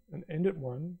 1 and end at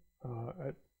 1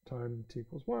 at time t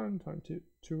 = 1, time t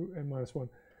 2n - 1,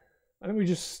 and then we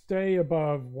just stay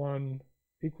above 1,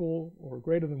 equal or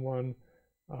greater than 1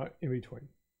 in between.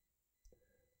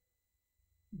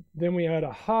 Then we add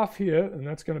a half here, and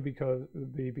that's going to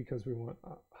be because we want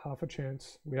half a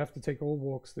chance. We have to take all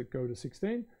walks that go to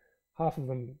 16. Half of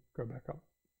them go back up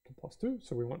to +2,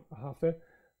 so we want a half there.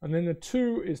 And then the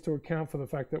 2 is to account for the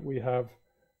fact that we have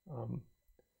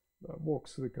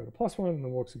walks that go to +1 and the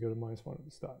walks that go to -1 at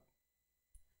the start.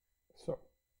 So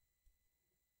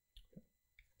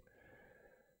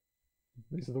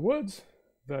these are the words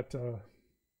that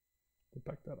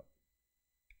back that up.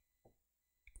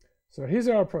 So here's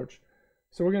our approach.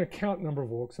 So we're going to count number of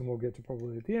walks, and we'll get to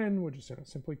probability at the end. We're just going to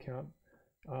simply count.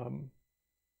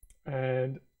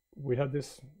 And we had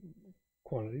this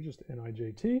quantity, just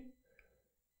nijt.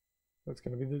 That's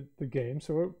going to be the game.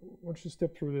 So once you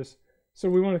step through this, so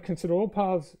we want to consider all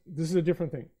paths. This is a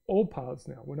different thing. All paths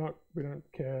now. We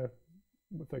don't care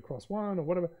if they cross 1 or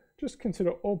whatever. Just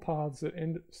consider all paths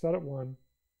that start at 1,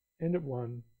 end at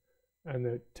 1, and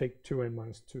they take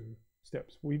 2n - 2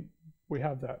 steps. We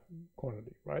have that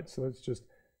quantity, right? So it's just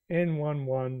n1,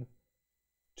 1,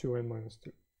 2n -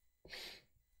 2.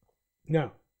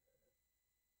 Now,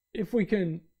 if we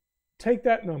can take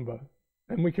that number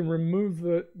and we can remove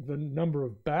the number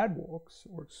of bad walks,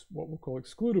 or what we'll call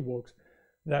excluded walks,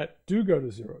 that do go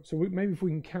to 0. So maybe if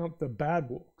we can count the bad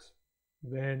walks,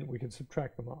 then we can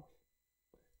subtract them off.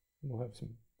 And we'll have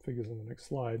some figures on the next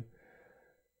slide.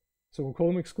 So we'll call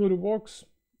them excluded walks,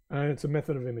 and it's a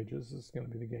method of images. This is going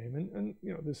to be the game, and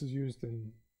you know, this is used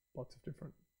in lots of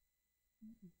different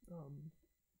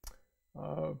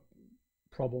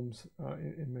problems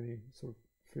in many sort of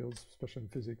fields, especially in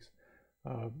physics.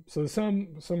 So there's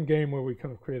some game where we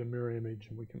kind of create a mirror image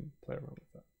and we can play around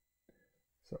with that.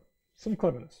 So some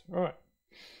cleverness. All right.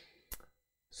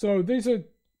 So these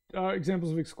are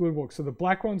examples of excluded walks. So the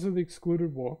black ones are the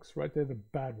excluded walks, right? They're the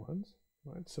bad ones,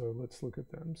 right? So let's look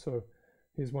at them. So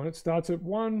here's one. It starts at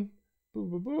 1, boop,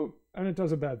 boop, boop, and it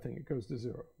does a bad thing. It goes to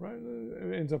 0, right?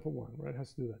 It ends up at 1, right? It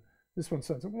has to do that. This one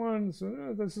starts at 1,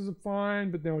 so this is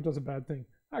fine, but now it does a bad thing.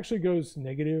 Actually goes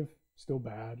negative, still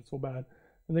bad, it's all bad,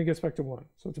 and then gets back to 1,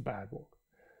 so it's a bad walk.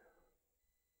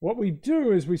 What we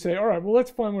do is we say, all right, well, let's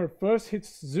find where it first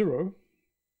hits 0,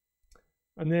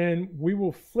 and then we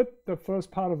will flip the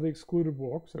first part of the excluded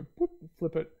walk, so whoop,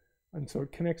 flip it, and so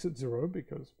it connects at 0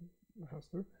 because it has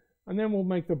to, and then we'll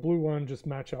make the blue one just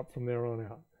match up from there on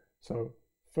out. So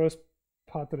first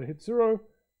part that it hits 0,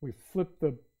 we flip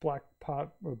the black part,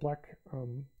 or black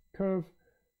curve,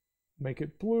 make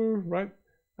it blue, right?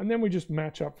 And then we just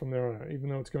match up from there on out, even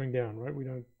though it's going down, right? We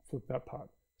don't flip that part.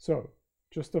 So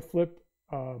just a flip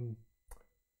for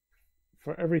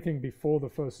everything before the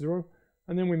first 0,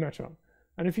 and then we match up.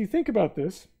 And if you think about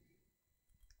this,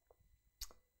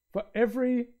 for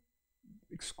every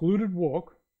excluded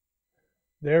walk,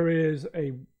 there is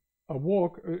a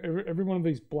walk, every one of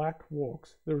these black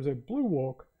walks, there is a blue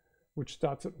walk which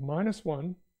starts at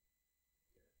 -1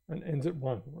 and ends at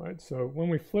 1, right? So when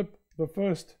we flip the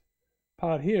first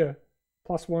part here,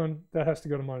 +1, that has to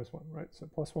go to -1, right? So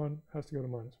 +1 has to go to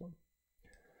 -1.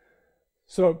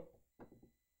 So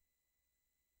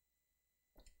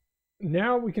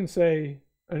now we can say,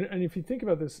 and if you think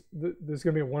about this, there's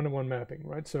going to be a one-to-one mapping,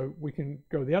 right? So we can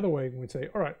go the other way and we say,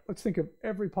 all right, let's think of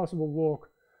every possible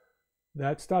walk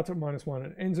that starts at -1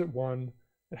 and ends at 1.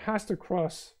 It has to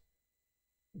cross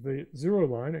the 0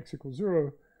 line, x equals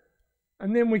 0,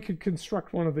 and then we could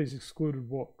construct one of these excluded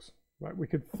walks, right? We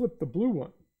could flip the blue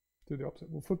one, do the opposite.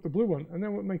 We'll flip the blue one, and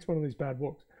then what makes one of these bad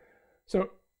walks.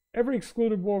 So every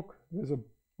excluded walk,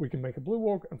 we can make a blue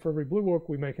walk, and for every blue walk,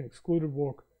 we make an excluded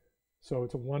walk. So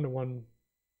it's a one-to-one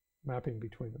mapping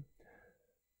between them.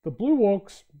 The blue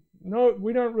walks, no,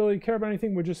 we don't really care about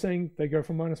anything. We're just saying they go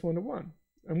from -1 to 1.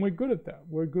 And we're good at that.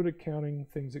 We're good at counting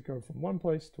things that go from one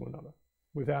place to another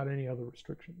without any other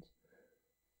restrictions.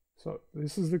 So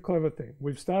this is the clever thing.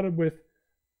 We've started with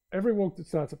every walk that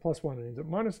starts at +1 and ends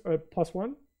at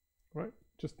 +1, right?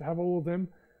 Just to have all of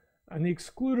them. And the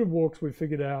excluded walks we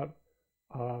figured out,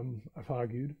 I've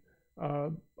argued,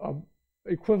 are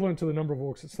equivalent to the number of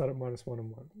walks that start at -1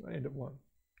 and 1, end at 1.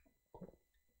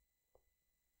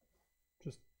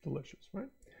 Just delicious, right?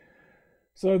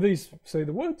 So these say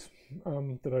the words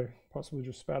that I possibly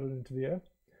just spouted into the air.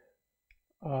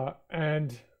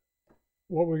 And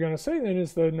what we're going to say then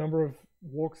is the number of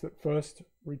walks that first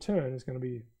return is going to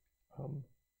be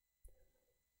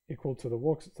equal to the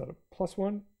walks that start at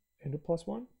 +1, end at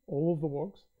 +1, all of the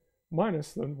walks,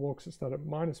 minus the walks that start at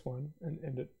 -1 and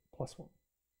end at +1.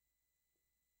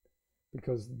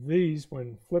 Because these,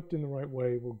 when flipped in the right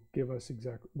way, will give us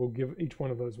each one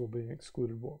of those will be an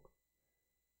excluded walk.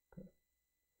 Okay.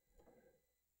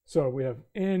 So we have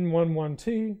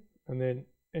n11t and then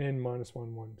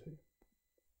n-1t.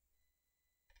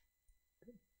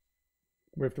 Okay.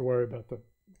 We have to worry about the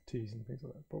t's and things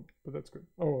like that, but that's good.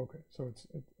 Oh, okay. So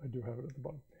I do have it at the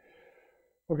bottom.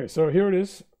 Okay, so here it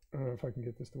is. I don't know if I can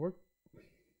get this to work.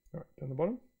 All right, down the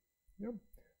bottom. Yep.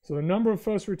 So the number of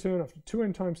first return after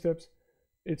 2n time steps,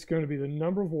 it's going to be the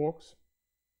number of walks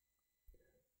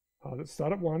that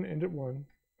start at 1, end at 1,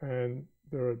 and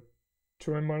there are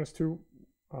 2n minus 2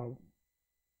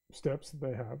 steps that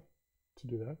they have to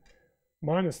do that,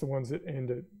 minus the ones that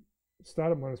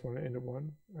start at -1 and end at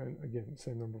 1, and again, the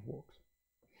same number of walks.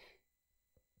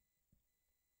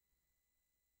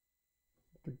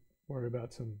 Have to worry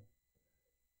about some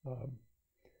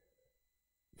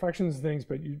fractions and things,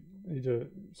 but you need to,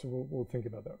 so we'll think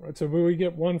about that, right? So will we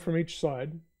get 1 from each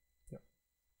side? Yeah.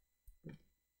 Good.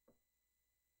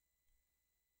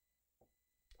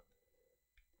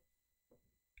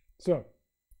 So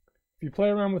if you play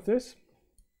around with this,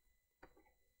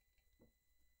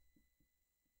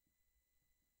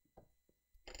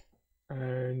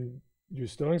 and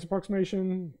use Stirling's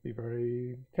approximation, be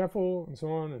very careful and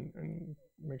so on, and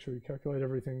make sure you calculate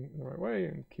everything in the right way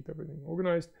and keep everything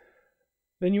organized.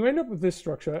 Then you end up with this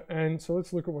structure, and so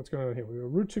let's look at what's going on here. We have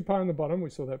 √2 pi on the bottom.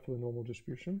 We saw that for the normal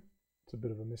distribution. It's a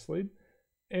bit of a mislead.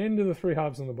 N to the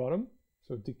 3/2 on the bottom,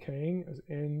 so decaying as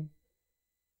n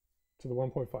to the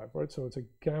 1.5, right? So it's a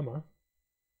gamma.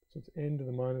 So it's n to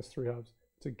the -3/2.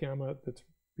 It's a gamma that's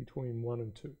between 1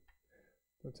 and 2.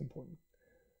 That's important.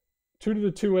 2 to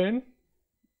the 2n,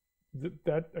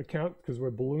 that account, because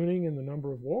we're ballooning in the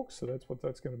number of walks, so that's what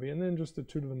that's going to be. And then just a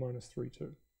 2 to the minus 3,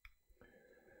 2.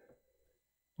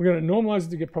 We're going to normalize it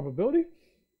to get probability.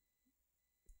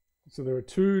 So there are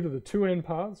 2 to the 2n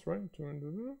paths, right? 2n to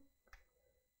the,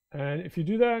 and if you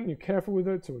do that and you're careful with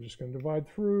it, so we're just going to divide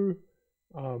through.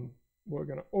 We're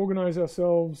going to organize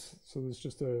ourselves. So there's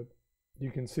just a,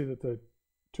 you can see that the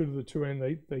 2 to the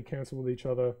 2n, they cancel with each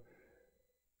other.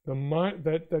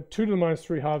 That 2 to the minus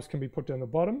 3 halves can be put down the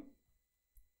bottom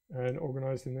and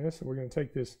organized in there. So we're going to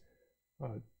take this,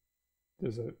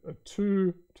 there's a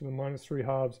 2 to the minus 3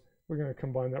 halves. We're going to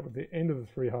combine that with the end of the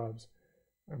 3 halves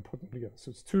and put them together.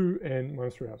 So it's 2n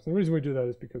minus 3 halves. And the reason we do that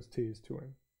is because t is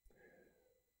 2n.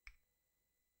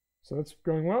 So that's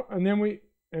going well. And then we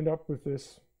end up with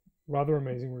this rather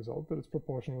amazing result that it's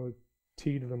proportional to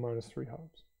t to the minus 3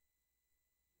 halves.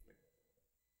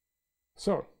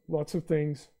 So lots of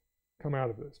things come out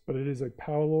of this, but it is a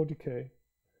power law decay.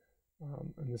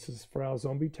 And this is for our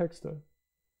zombie texter.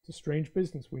 It's a strange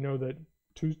business. We know that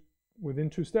within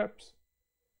 2 steps,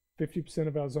 50%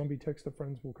 of our zombie texter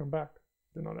friends will come back.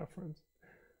 They're not our friends.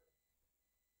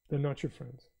 They're not your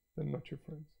friends. They're not your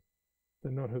friends.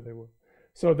 They're not who they were.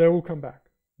 So they will come back,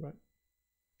 right?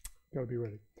 Got to be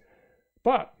ready.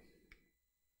 But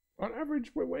on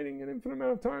average, we're waiting an infinite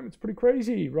amount of time. It's pretty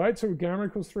crazy, right? So gamma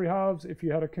equals 3 halves. If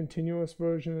you had a continuous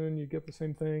version, you get the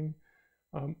same thing.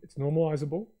 It's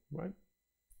normalizable, right?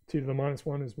 T to the minus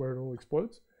 1 is where it all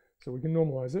explodes. So we can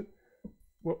normalize it.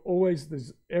 We're always,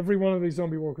 every one of these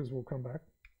zombie walkers will come back.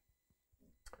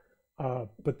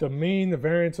 But the mean, the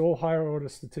variance, all higher order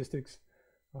statistics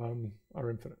are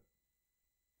infinite.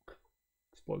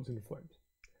 Explodes into flames.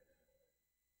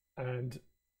 And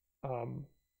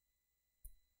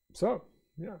so,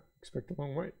 yeah, expect a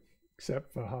long wait,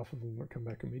 except for half of them will come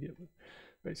back immediately,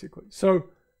 basically. So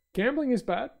gambling is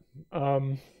bad. I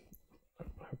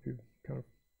hope you kind of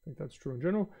think that's true in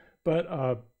general. But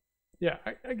yeah,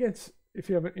 I guess if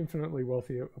you have an infinitely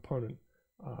wealthy opponent,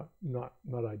 not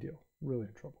ideal, really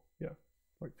in trouble. Yeah,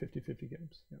 like 50-50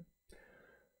 games. Yeah.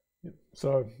 Yeah.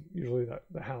 So usually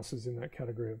the house is in that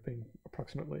category of being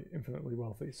approximately infinitely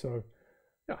wealthy. So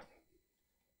yeah,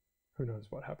 who knows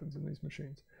what happens in these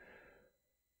machines.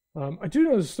 I do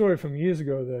know a story from years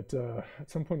ago that at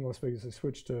some point in Las Vegas they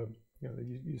switched to, you know, they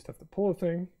used to have to pull a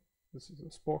thing. This is a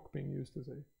spork being used as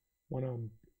a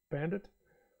one-arm bandit.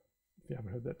 If you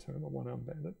haven't heard that term, a one-arm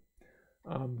bandit.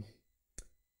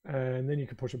 And then you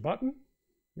could push a button,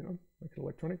 you know, like an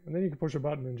electronic, and then you could push a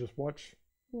button and just watch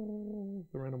the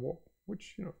random walk,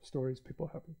 which, you know, stories, people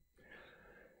are happy.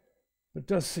 It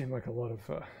does seem like a lot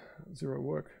of zero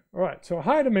work. All right, so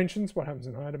higher dimensions, what happens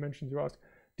in higher dimensions, you ask?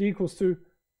 D equals 2,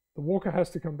 the walker has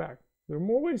to come back. There are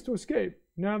more ways to escape.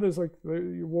 Now there's like,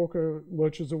 your walker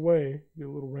lurches away, your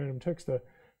little random texter.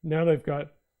 Now they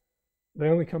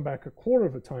only come back a quarter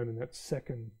of the time in that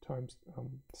second time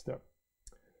step.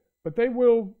 But they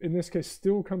will, in this case,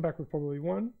 still come back with probability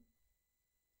 1.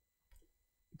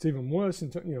 It's even worse, you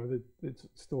know, it's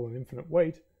still an infinite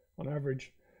wait on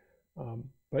average.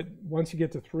 But once you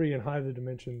get to 3 and higher the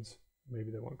dimensions,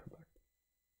 maybe they won't come back.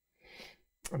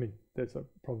 I mean, there's a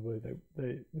probability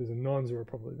there's a non-zero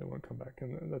probability they won't come back,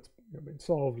 and that's, you know, been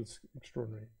solved. It's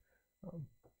extraordinary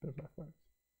bit of mathematics.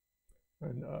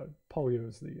 And Polio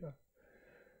is the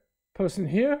person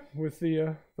here with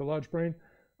the large brain.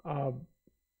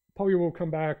 Polio will come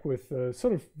back with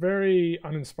sort of very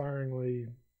uninspiringly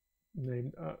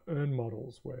named urn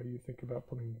models, where you think about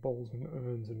putting bowls in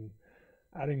urns and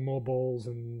adding more bowls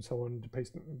and so on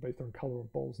based on color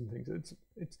of bowls and things.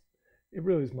 It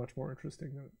really is much more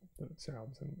interesting than it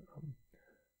sounds. And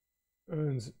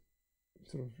urns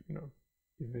sort of, you know,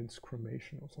 evince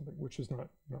cremation or something, which is not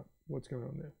what's going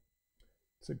on there.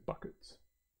 It's like buckets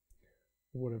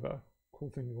or whatever cool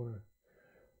thing you want to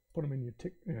put them in your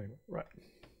anyway, right.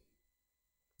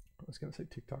 I was going to say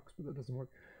TikToks, but that doesn't work.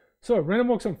 So random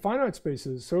walks on finite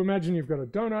spaces. So imagine you've got a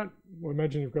donut, or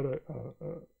imagine you've got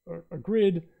a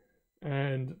grid,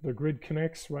 and the grid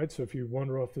connects, right? So if you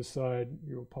wander off this side,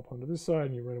 you'll pop onto this side,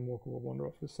 and your random walker will wander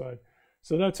off this side.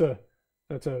 So that's a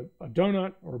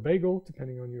donut or a bagel,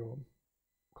 depending on your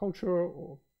culture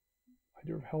or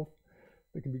idea of health.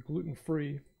 They can be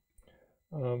gluten-free,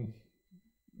 vegan,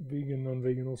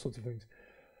 non-vegan, all sorts of things.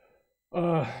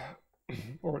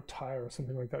 Or a tire or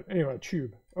something like that. Anyway, a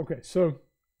tube. Okay, so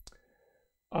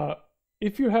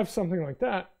if you have something like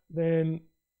that, then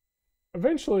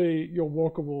eventually your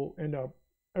walker will end up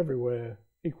everywhere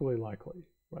equally likely,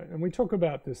 right? And we talk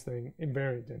about this thing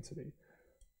invariant density.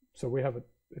 So we have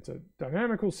it's a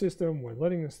dynamical system. We're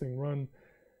letting this thing run,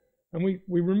 and we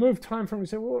remove time from it. We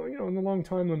say, well, you know, in the long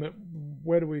time limit,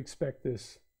 where do we expect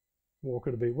this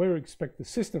walker to be, where we expect the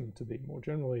system to be more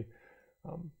generally.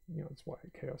 That's why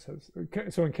chaos has,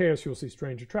 so in chaos you'll see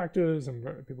strange attractors and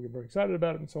people get very excited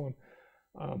about it and so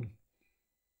on.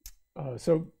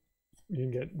 So you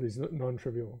can get these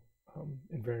non-trivial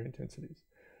invariant densities.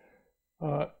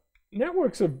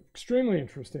 Networks are extremely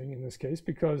interesting in this case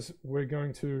because we're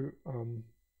going to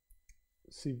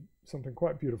see something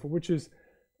quite beautiful, which is,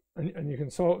 and you can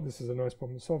solve, this is a nice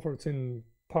problem to solve for, it's in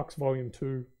Puck's volume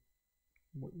 2.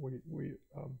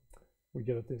 We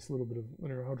get at this little bit of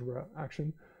linear algebra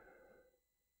action.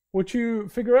 What you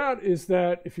figure out is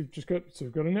that if you've just got, so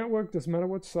you've got a network, doesn't matter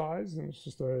what size, and it's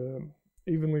just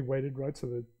evenly weighted, right? So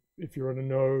that if you're at a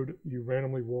node, you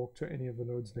randomly walk to any of the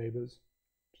node's neighbors,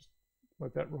 just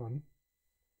let that run.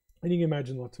 And you can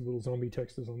imagine lots of little zombie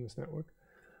texters on this network.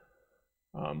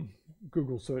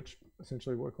 Google search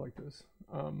essentially worked like this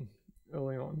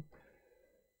early on.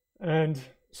 And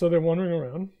so they're wandering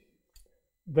around.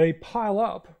 They pile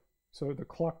up, so the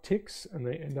clock ticks and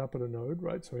they end up at a node,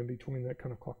 right? So in between that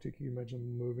kind of clock tick, you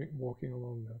imagine walking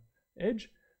along the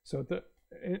edge. So at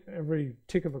every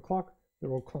tick of a clock,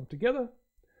 they're all clumped together.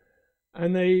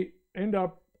 And they end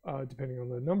up, depending on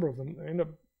the number of them, they end up,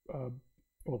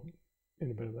 well,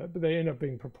 in a bit of that, but they end up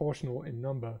being proportional in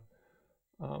number.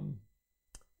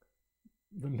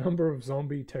 The number of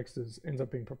zombie texters ends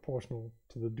up being proportional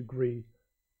to the degree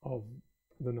of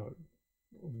the node,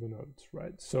 of the nodes,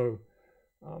 right? So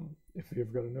if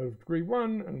you've got a node of degree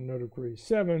 1 and a node of degree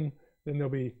 7, then there'll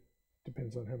be,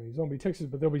 depends on how many zombie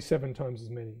texters, but there'll be 7 times as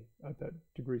many at that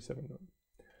degree 7 node.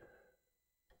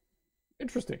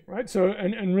 Interesting, right? So,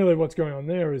 and really what's going on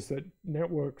there is that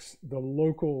networks, the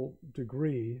local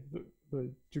degree,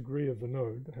 the degree of the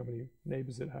node, how many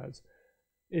neighbors it has,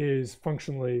 is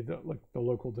functionally like the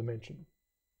local dimension.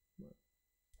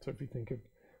 So if you think of,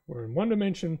 we're in 1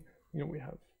 dimension, we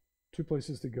have 2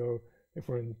 places to go. If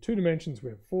we're in 2 dimensions, we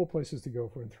have 4 places to go.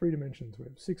 If we're in 3 dimensions, we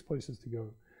have 6 places to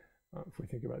go. If we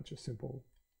think about just simple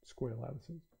square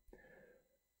lattices.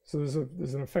 So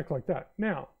there's an effect like that.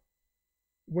 Now,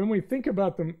 when we think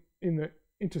about them in the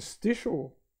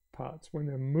interstitial parts, when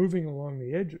they're moving along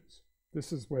the edges,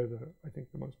 this is where I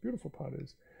think the most beautiful part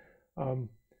is.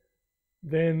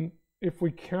 Then if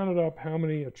we counted up how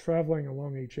many are traveling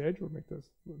along each edge, we'll make this,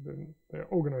 then they're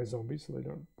organized zombies, so they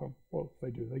don't pump, well,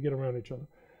 they do, they get around each other.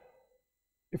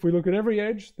 If we look at every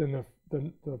edge, then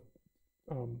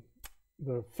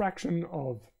the fraction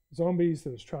of zombies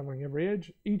that is traveling every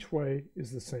edge each way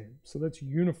is the same. So that's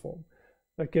uniform.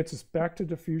 That gets us back to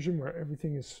diffusion where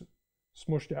everything is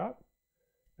smushed out.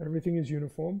 Everything is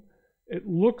uniform. It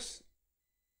looks,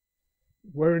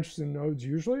 we're interested in nodes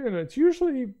usually, and it's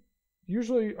usually,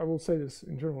 I will say this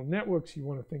in general, networks, you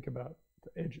want to think about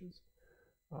the edges.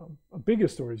 A bigger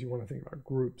story is you want to think about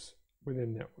groups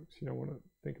within networks. You don't want to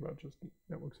think about just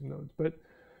networks and nodes. But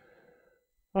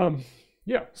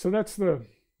yeah, so that's the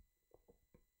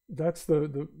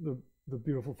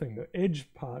beautiful thing. The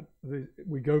edge part,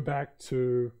 we go back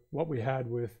to what we had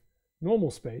with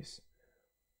normal space.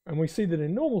 And we see that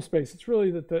in normal space, it's really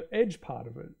that the edge part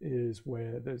of it is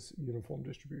where there's uniform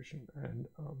distribution. And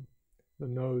the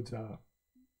nodes are,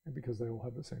 because they all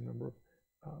have the same number of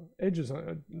edges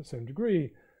at the same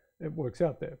degree, it works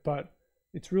out there. But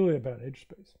it's really about edge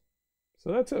space.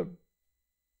 So that's a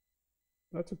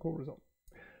cool result.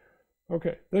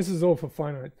 Okay, this is all for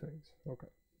finite things. Okay.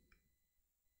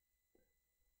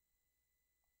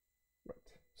 Right.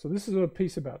 So this is a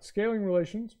piece about scaling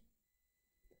relations.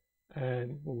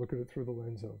 And we'll look at it through the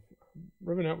lens of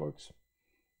river networks,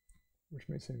 which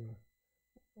may seem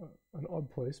an odd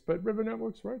place, but river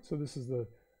networks, right? So this is the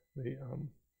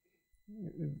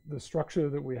structure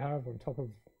that we have on top of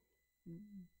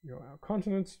our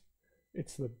continents.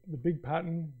 It's the big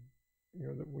pattern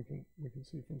that we can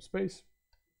see from space.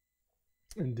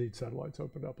 Indeed, satellites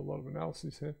opened up a lot of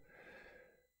analyses here.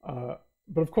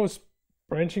 But of course,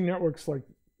 branching networks like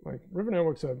river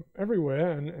networks are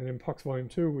everywhere, and in Puck's volume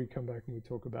 2, we come back and we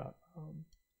talk about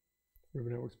river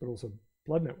networks, but also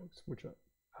blood networks, which are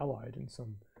allied in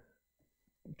some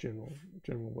general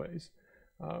ways.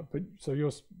 But so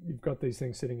you've got these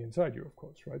things sitting inside you, of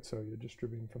course, right? So you're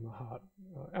distributing from the heart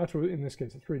out to, in this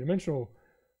case, a 3-dimensional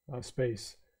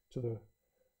space to the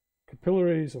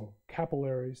capillaries or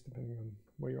capillaries, depending on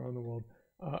where you are in the world.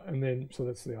 And then, so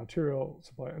that's the arterial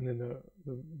supply, and then the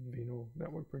venal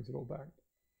network brings it all back.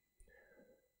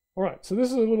 All right, so this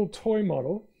is a little toy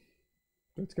model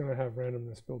that's going to have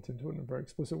randomness built into it in a very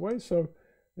explicit way. So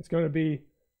it's going to be,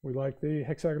 we like the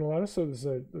hexagonal lattice, so there's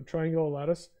a triangular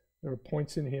lattice. There are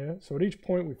points in here. So at each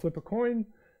point we flip a coin,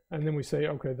 and then we say,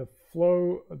 okay, the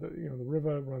flow, the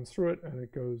river runs through it, and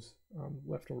it goes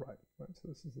left or right. So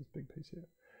this is this big piece here.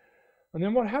 And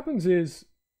then what happens is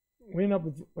we end up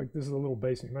with, like, this is a little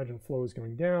basin. Imagine flow is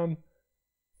going down,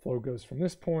 flow goes from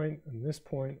this point and this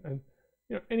point, and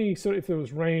any sort of, if there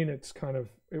was rain, it's kind of,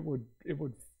 it would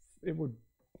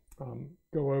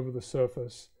go over the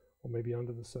surface or maybe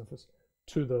under the surface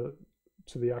to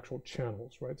the actual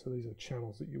channels, right? So these are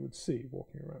channels that you would see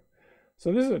walking around.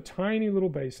 So this is a tiny little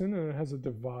basin, and it has a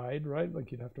divide, right?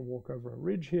 Like you'd have to walk over a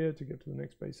ridge here to get to the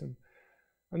next basin.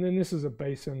 And then this is a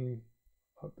basin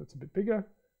that's a bit bigger.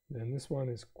 Then this one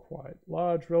is quite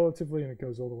large relatively, and it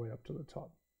goes all the way up to the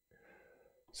top.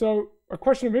 So a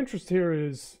question of interest here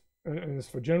is, and this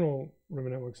for general river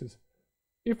networks, is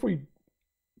if we,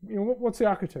 what's the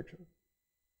architecture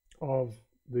of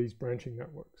these branching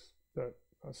networks that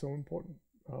are so important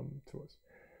to us?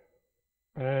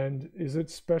 And is it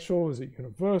special? Is it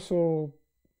universal?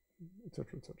 Et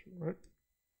cetera, right?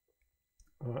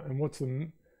 And what's the,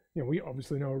 we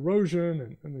obviously know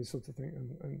erosion and these sorts of things,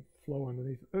 and flow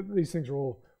underneath. These things are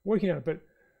all working at it, but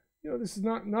this is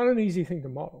not an easy thing to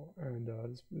model, and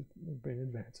there's been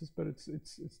advances, but it's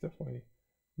definitely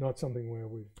not something where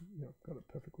we've got it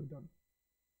perfectly done.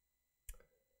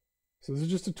 So this is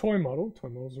just a toy model. Toy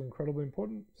models are incredibly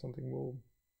important. Something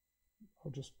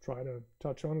I'll just try to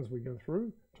touch on as we go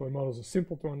through. Toy models are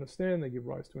simple to understand. They give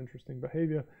rise to interesting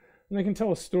behavior, and they can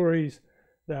tell us stories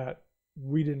that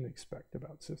we didn't expect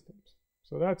about systems.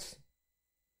 So that's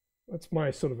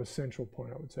my sort of essential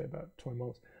point, I would say, about toy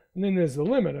models. And then there's the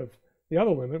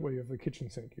other limit where you have the kitchen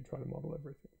sink. You try to model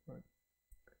everything, right?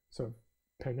 So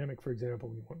pandemic, for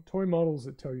example, you want toy models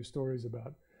that tell you stories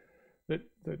about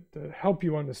that help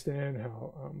you understand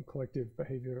how collective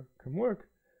behavior can work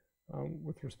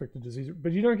with respect to disease.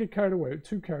 But you don't get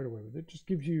too carried away with it. It just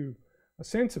gives you a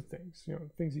sense of things,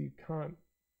 things that you can't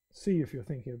see if you're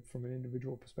thinking from an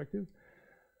individual perspective.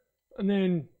 And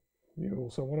then you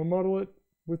also want to model it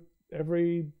with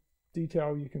every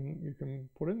detail you can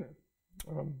put in there,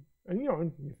 and you have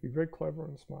to be very clever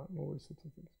and smart and all these sorts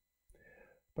of things.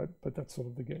 But that's sort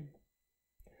of the game.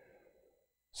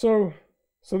 So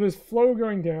there's flow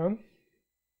going down,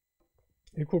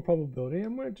 equal probability,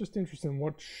 and we're just interested in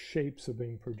what shapes are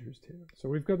being produced here. So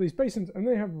we've got these basins, and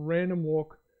they have random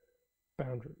walk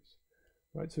boundaries,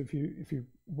 right? So if you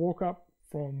walk up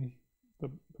from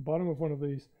the bottom of one of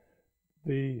these,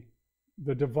 the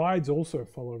divides also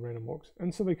follow random walks,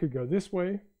 and so they could go this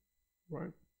way,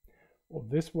 right, or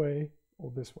this way,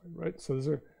 or this way, right? So there's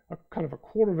a kind of a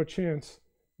quarter of a chance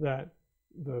that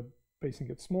the basin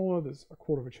gets smaller, there's a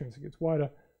quarter of a chance it gets wider,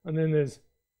 and then there's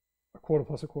a quarter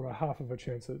plus a quarter, half of a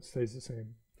chance that it stays the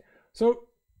same. So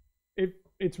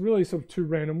it's really sort of two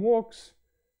random walks,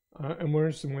 and we're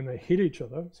interested in when they hit each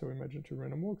other, so we imagine two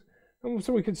random walks, and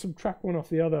so we can subtract one off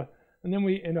the other, and then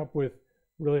we end up with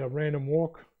really a random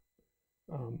walk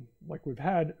like we've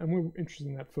had, and we're interested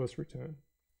in that first return.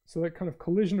 So that kind of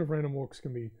collision of random walks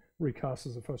can be recast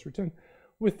as a first return.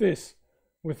 With this,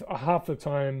 with a half the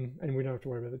time, and we don't have to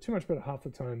worry about it too much, but half the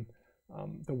time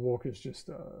the walk is just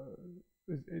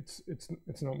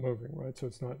it's not moving, right? So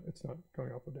it's not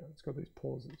going up or down. It's got these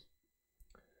pauses,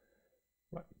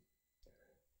 right?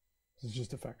 This is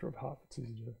just a factor of half. It's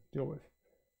easy to deal with.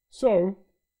 So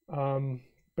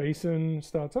basin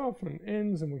starts off and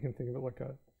ends, and we can think of it like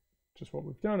just what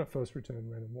we've done, a first return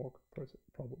random walk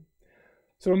problem.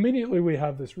 So immediately we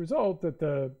have this result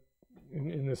that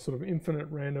in this sort of infinite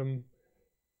random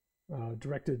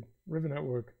directed river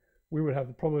network, we would have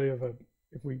the probability of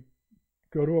if we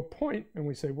go to a point and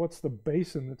we say, what's the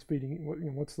basin that's feeding,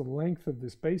 what's the length of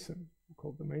this basin,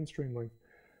 called the mainstream length,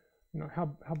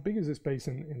 how big is this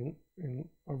basin in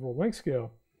overall length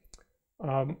scale,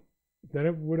 then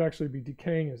it would actually be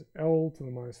decaying as L to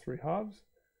the minus 3/2.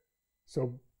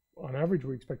 So on average,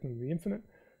 we expect them to be infinite.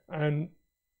 And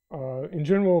in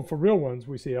general, for real ones,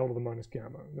 we see L to the minus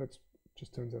gamma. That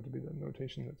just turns out to be the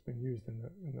notation that's been used in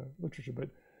the literature, but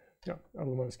yeah, L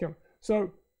to the minus gamma.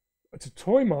 So it's a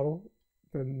toy model.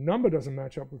 The number doesn't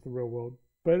match up with the real world,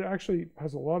 but it actually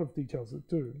has a lot of details that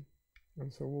do.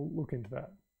 And so we'll look into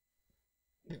that.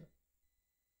 Yeah.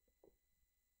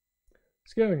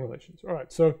 Scaling relations. All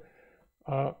right, so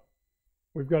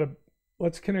we've got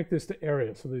let's connect this to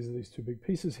area. So these are these two big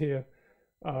pieces here.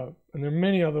 And there are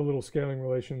many other little scaling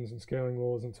relations and scaling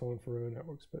laws and so on for river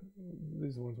networks, but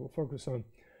these are the ones we'll focus on.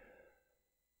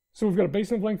 So we've got a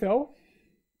basin of length L.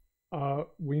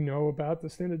 We know about the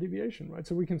standard deviation, right?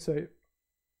 So we can say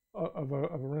of a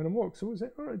random walk. So we say,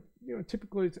 all right,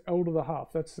 typically it's L to the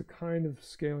half. That's the kind of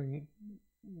scaling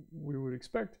we would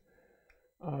expect.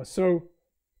 So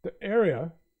the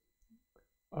area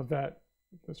of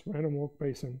this random walk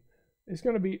basin is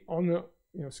going to be on the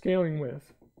scaling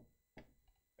with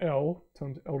L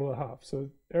times L to the half. So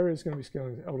area is going to be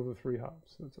scaling to L to the 3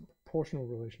 halves. So it's a proportional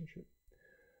relationship.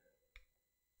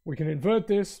 We can invert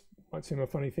this. Might seem a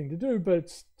funny thing to do, but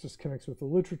it just connects with the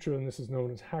literature, and this is known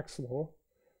as Hack's law,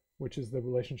 which is the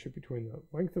relationship between the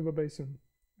length of a basin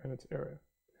and its area.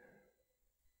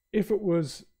 If it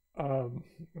was, and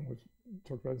we've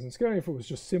talked about this in scaling, if it was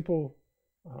just simple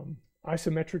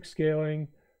isometric scaling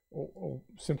or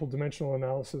simple dimensional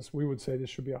analysis, we would say this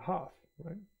should be a half,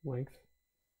 right? Length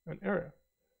and area.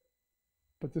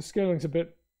 But the scaling's a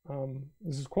bit,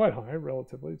 this is quite high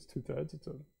relatively. It's 2/3.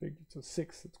 It's a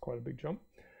sixth. It's quite a big jump.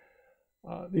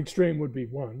 The extreme would be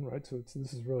 1, right? So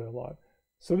this is really a lot.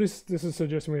 So this is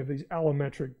suggesting we have these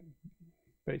allometric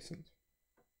basins,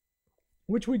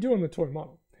 which we do in the toy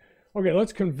model. Okay,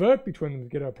 let's convert between them to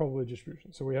get our probability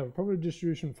distribution. So we have a probability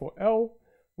distribution for L.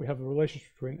 We have the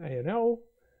relationship between A and L.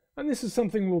 And this is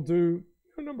something we'll do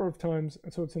a number of times.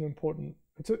 And so it's an important,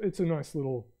 it's a nice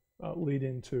little lead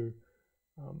into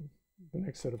the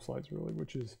next set of slides, really,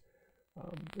 which is,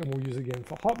 and we'll use again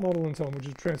for hot model and so on, which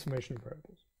is transformation of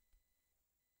variables.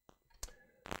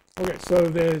 Okay, so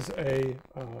there's a,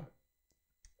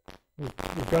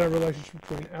 we've got a relationship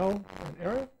between L and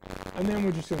area, and then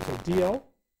we're just going to say DL,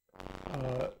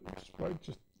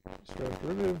 just straight up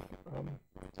derivative,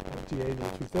 dA to the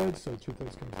 2/3, so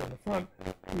 2/3 comes down the front,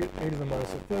 we get a to the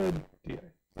minus a third dA.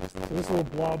 So this little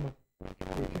blob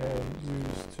we can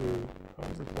use to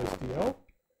replace DL,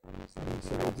 and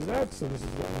so we'll do that. So this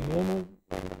is the normal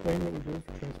thing that we do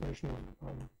for transformation of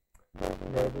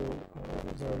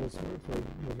variables for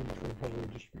moving between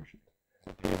probability distributions.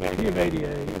 P of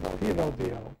ADA, P of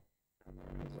LDL,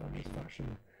 in this fashion.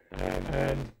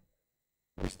 And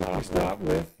we start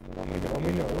with one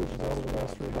we know, which is L to the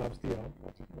minus 3 halves DL,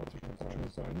 multiplication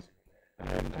of signs,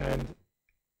 and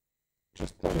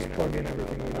just plug in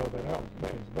everything we know about L in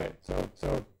terms of A. So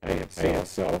A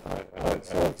itself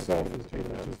is A to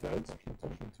the 2/3.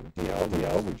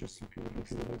 DL, we just simply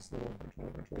this little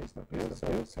replace that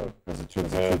base. So as a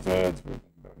 2/3,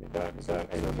 that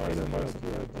A to the minus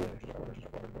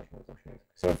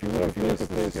so if you look at this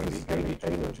is going to be A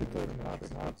to the 2/3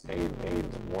 halves, A is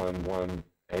 1,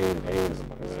 A is a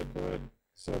minus third.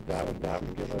 So that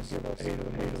would give us A to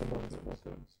the minus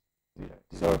 4/3.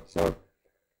 So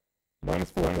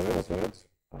minus 4/3.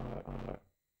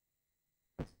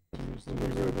 Use the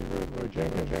Roy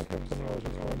Jenkins terminology,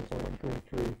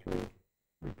 1.333.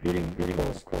 Repeating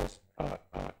of course,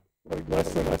 like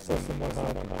less than 1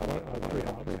 half, 3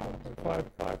 halves,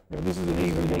 1.5. This is an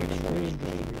even extreme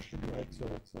distribution, right? So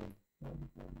it's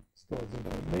still as in the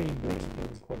mean, but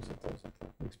it's closer to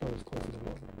exposed close as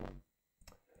well.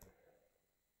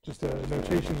 Just a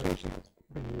notation that's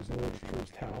been used in the literature is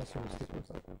tau, so we'll stick with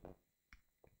that.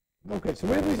 Okay, so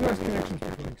we have these nice connections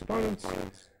between exponents.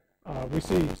 We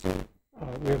see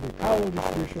we have the parallel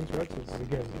distributions, right? So this is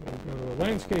again, we go to a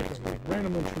landscape and we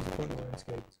randomly choose a point in the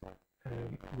landscape,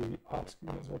 and we ask,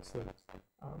 what's the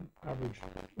average?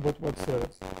 What's the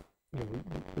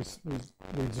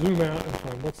we zoom out and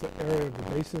find what's the area of the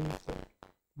basin that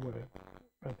we're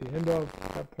at the end of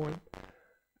at that point,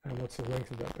 and what's the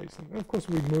length of that basin. And of course,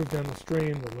 we move down the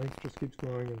stream, the length just keeps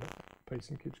growing, and the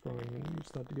basin keeps growing, and you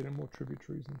start to get in more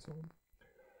tributaries and so on.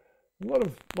 A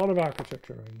lot of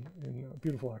architecture in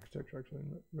beautiful architecture actually in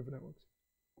the river networks.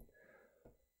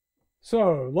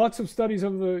 So lots of studies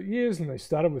over the years, and they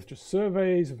started with just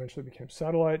surveys, eventually became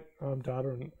satellite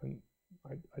data, and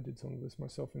I did some of this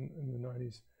myself in the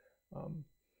 90s,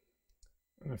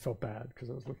 and I felt bad because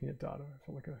I was looking at data. I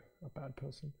felt like a bad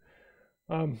person,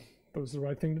 but it was the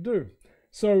right thing to do.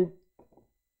 So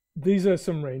these are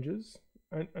some ranges,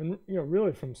 and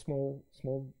really from small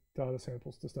data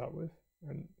samples to start with.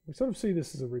 And we sort of see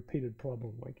this as a repeated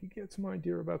problem. Like you get some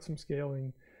idea about some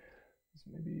scaling, there's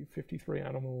maybe 53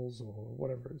 animals or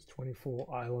whatever it is,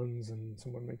 24 islands, and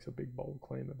someone makes a big bold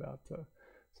claim about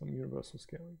some universal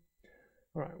scaling.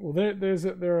 All right, well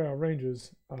there are our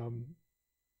ranges, and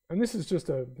this is just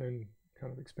to then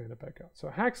kind of expand it back out. So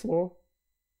Hack's law,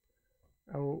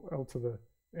 L to the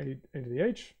A to the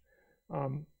H.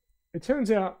 It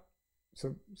turns out,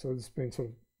 so this has been sort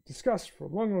of discussed for a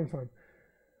long time,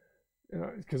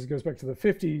 because it goes back to the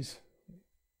 50s.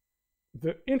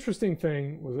 The interesting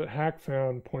thing was that Hack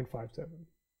found 0.57,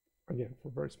 again, for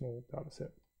a very small data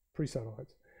set,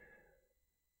 pre-satellites.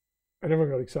 And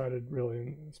everyone got excited, really,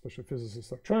 and especially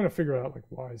physicists, like trying to figure out, like,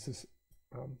 why is this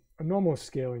anomalous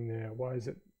scaling there? Why is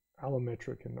it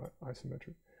allometric and not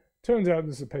isometric? Turns out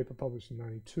this is a paper published in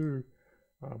 '92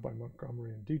 by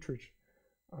Montgomery and Dietrich.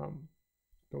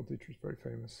 Bill Dietrich, very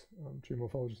famous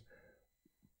geomorphologist,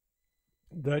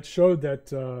 that showed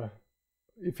that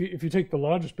if you take the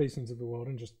largest basins of the world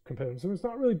and just compare them, so it's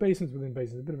not really basins within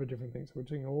basins, a bit of a different thing. So we're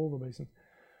taking all the basins,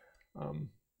 and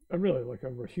really like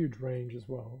over a huge range as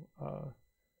well.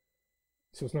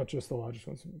 So it's not just the largest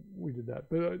ones. We did that,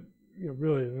 but you know,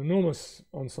 really an enormous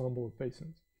ensemble of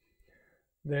basins.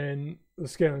 Then the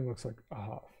scaling looks like a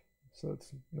half, so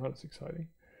it's not as exciting.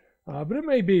 But it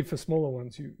may be for smaller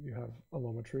ones. You have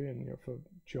allometry, and you know, for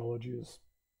geology, is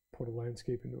put a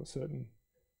landscape into a certain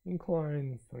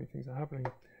incline. Funny things are happening.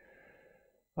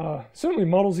 Certainly,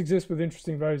 models exist with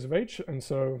interesting values of h, and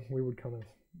so we would kind of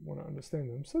want to understand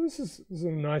them. So this is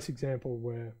a nice example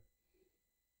where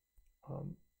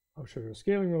I'll show you a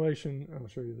scaling relation, and I'll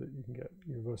show you that you can get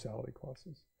universality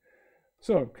classes.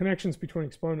 So connections between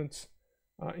exponents.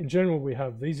 In general, we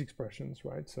have these expressions,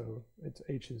 right? So it's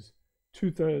h is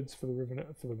 2/3 for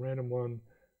the random one,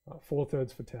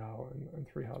 4/3 for tau, and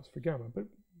 3/2 for gamma. But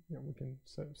you know, we can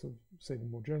sort of say them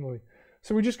more generally.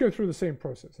 So we just go through the same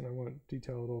process, and I won't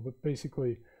detail it all. But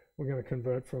basically, we're going to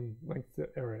convert from length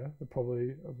to area, the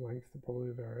probability of length, the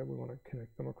probability of area. We want to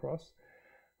connect them across,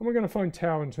 and we're going to find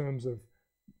tau in terms of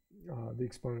the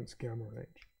exponents gamma and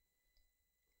h.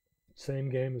 Same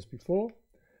game as before.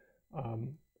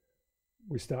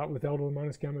 We start with L to the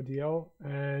minus gamma dl,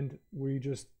 and we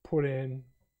just put in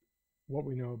what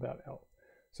we know about L.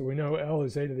 So we know L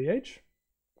is a to the h.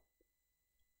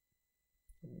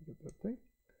 Let me get that thing.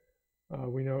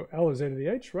 We know L is a to the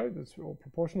h, right? That's all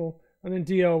proportional. And then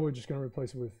dl, we're just going to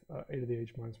replace it with a to the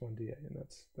h minus 1 dA, and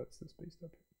that's this piece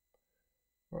up here.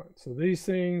 All right, so these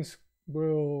things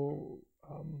will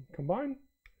combine.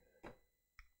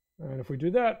 And if we do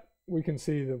that, we can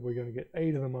see that we're going to get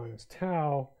a to the minus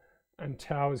tau, and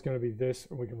tau is going to be this,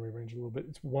 and we can rearrange it a little bit.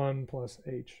 It's 1 plus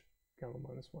h gamma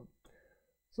minus 1.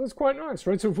 So that's quite nice,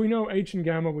 right? So if we know h and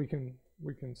gamma, we can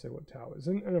say what tau is.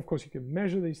 And of course, you can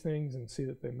measure these things and see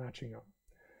that they're matching up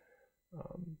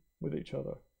with each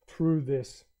other through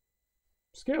this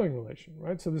scaling relation,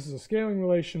 right? So this is a scaling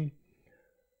relation.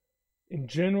 In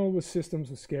general, with systems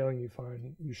with scaling, you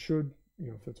find you should, you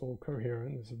know, if it's all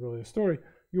coherent, this is really a story,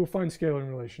 you'll find scaling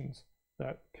relations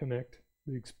that connect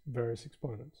the various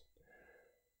exponents.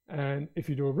 And if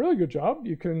you do a really good job,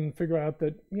 you can figure out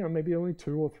that, you know, maybe only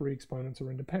 2 or 3 exponents are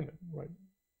independent, right?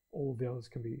 All of the others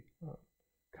can be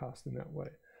cast in that way.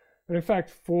 And in fact,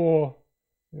 for,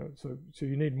 you know, so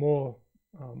you need more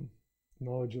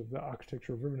knowledge of the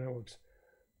architecture of river networks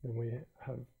than we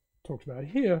have talked about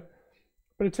here.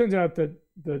 But it turns out that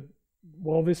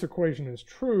while this equation is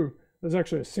true, there's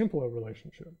actually a simpler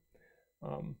relationship.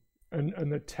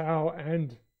 And that tau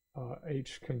and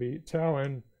h can be tau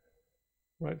and,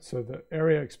 right, so the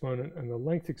area exponent and the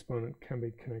length exponent can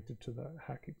be connected to the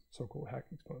so-called hack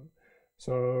exponent.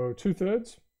 So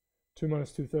 2/3, 2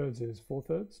 minus 2/3 is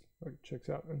 4/3, right, checks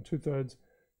out, and 2/3,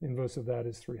 the inverse of that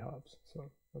is 3/2,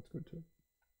 so that's good too.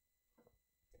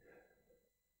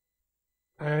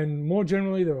 And more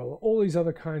generally, there are all these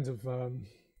other kinds of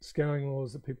scaling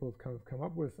laws that people have kind of come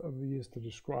up with over the years to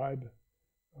describe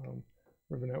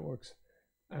river networks.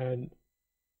 And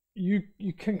you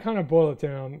can kind of boil it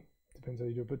down, depends how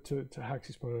you do it, but to Hack's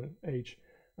exponent h,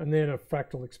 and then a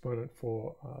fractal exponent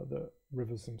for the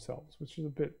rivers themselves, which is a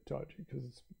bit dodgy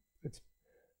because it's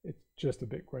just a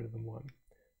bit greater than 1,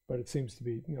 but it seems to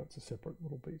be, you know, it's a separate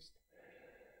little beast.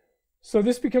 So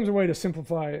this becomes a way to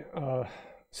simplify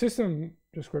system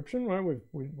description, right? We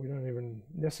don't even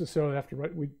necessarily have to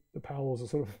write, the power laws are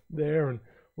sort of there, and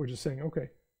we're just saying,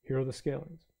 okay, here are the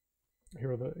scalings.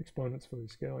 Here are the exponents for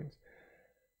these scalings.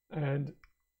 And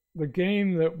the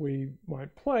game that we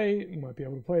might be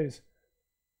able to play is,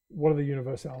 what are the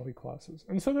universality classes?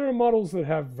 And so there are models that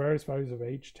have various values of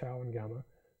h, tau, and gamma.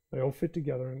 They all fit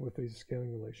together with these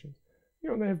scaling relations. You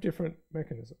know, and they have different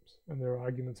mechanisms. And there are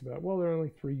arguments about, well, there are only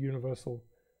 3 universality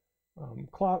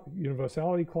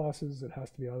classes. It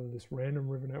has to be either this random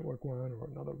river network one or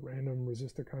another random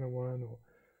resistor kind of one, or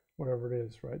whatever it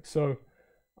is, right? So,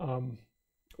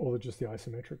 or just the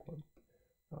isometric one.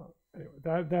 Anyway,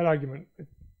 that argument,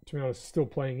 to be honest, is still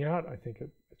playing out. I think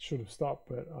it should have stopped,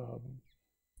 but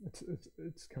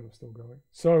it's kind of still going.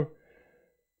 So,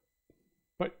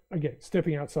 but again,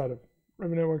 stepping outside of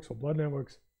river networks or blood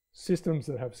networks, systems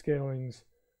that have scalings,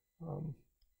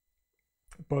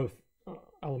 both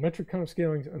allometric kind of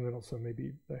scalings, and then also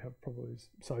maybe they have probably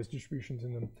size distributions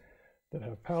in them that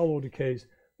have power law decays.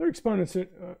 There are exponents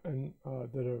that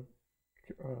are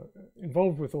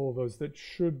involved with all of those that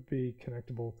should be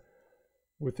connectable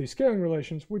with these scaling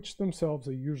relations, which themselves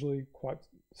are usually quite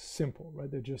simple,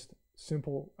 right? They're just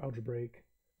simple algebraic,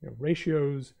 you know,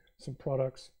 ratios, some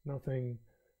products, nothing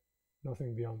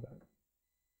beyond that.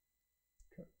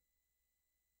 Okay.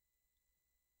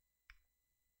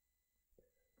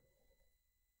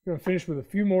 going to finish with a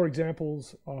few more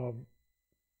examples of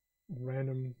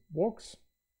random walks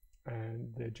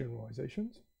and their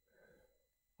generalizations.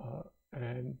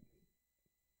 And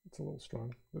it's a little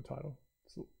strong, the title.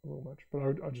 It's a little much, but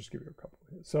I'll just give you a couple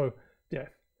here. So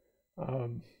death.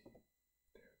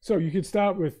 So you could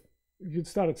start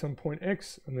at some point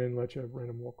X and then let your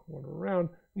random walk wander around.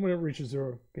 And when it reaches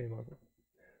 0, game over.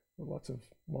 With lots of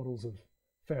models of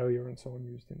failure and so on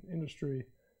used in industry.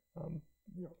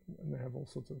 You know, and they have all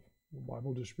sorts of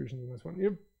Weibull distributions in this one. You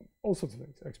have all sorts of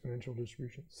things, exponential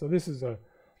distributions. So this is a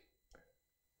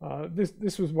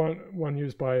this was one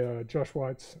used by Josh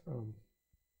White's,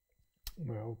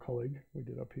 my old colleague. We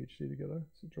did our PhD together.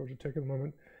 It's at Georgia Tech at the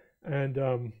moment, and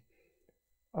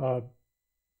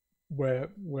where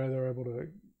they're able to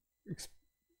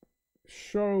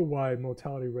show why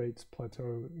mortality rates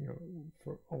plateau, you know,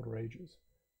 for older ages.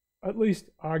 At least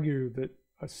argue that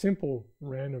a simple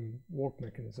random walk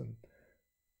mechanism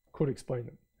could explain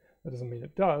it. That doesn't mean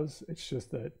it does. It's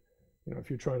just that, you know, if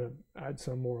you're trying to add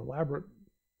some more elaborate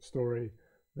story,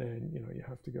 then, you know, you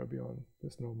have to go beyond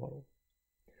this null model.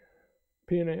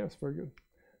 PNAS, very good.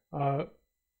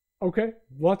 Okay,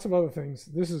 lots of other things.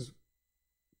 This is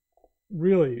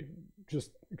really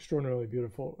just extraordinarily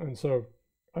beautiful. And so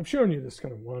I've shown you this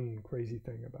kind of one crazy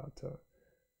thing about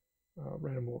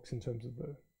random walks in terms of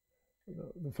the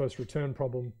first return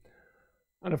problem.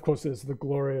 And of course, there's the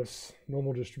glorious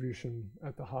normal distribution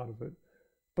at the heart of it.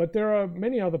 But there are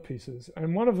many other pieces,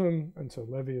 and one of them, and so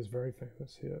Levy is very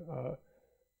famous here,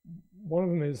 one of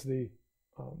them is the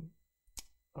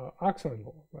arcsine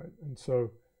law, right? And so,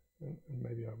 and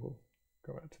maybe I will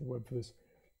go out to the web for this.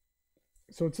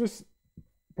 So it's this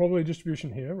probability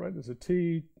distribution here, right? There's a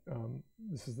T,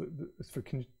 this is it's for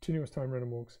continuous time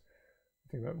random walks.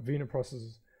 Think about Wiener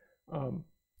processes.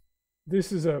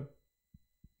 This is a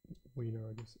Wiener,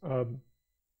 I guess.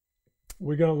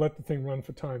 We're going to let the thing run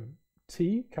for time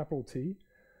T, capital T.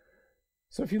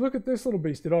 So if you look at this little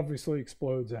beast, it obviously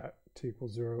explodes at T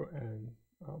equals 0 and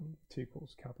T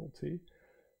equals capital T.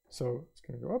 So it's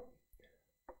going to go up.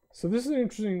 So this is an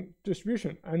interesting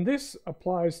distribution. And this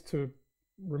applies to,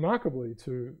 remarkably,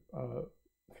 to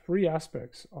 3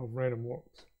 aspects of random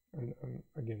walks. And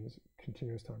again, there's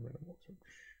continuous time random walks.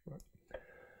 Right.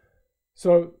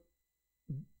 So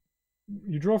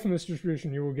you draw from this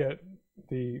distribution, you will get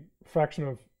the fraction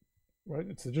of, right?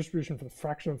 It's the distribution for the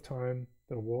fraction of time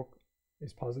that a walk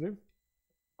is positive,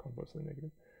 conversely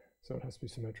negative. So it has to be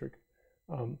symmetric.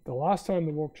 The last time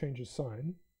the walk changes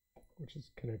sign, which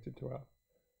is connected to our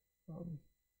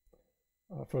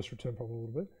first return problem a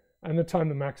little bit, and the time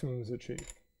the maximum is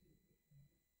achieved.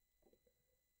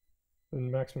 The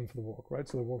maximum for the walk, right?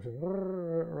 So the walk's going,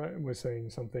 right, and we're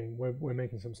saying something, we're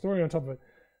making some story on top of it.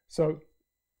 So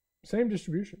same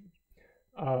distribution.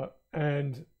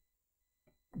 And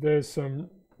there's some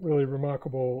really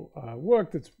remarkable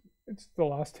work it's the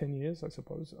last 10 years, I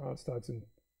suppose. Starts in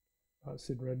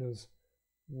Sid Redner's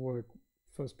work.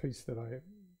 First piece that I've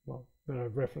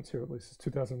referenced here at least is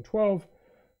 2012.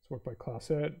 It's work by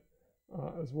Clauset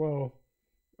as well.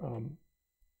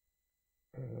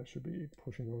 That should be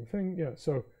pushing the wrong thing. Yeah,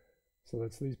 so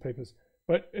that's these papers.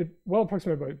 But it well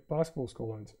approximated by basketball score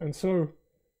lines. And so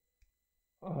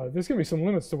there's going to be some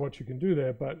limits to what you can do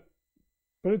there, but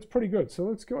it's pretty good. So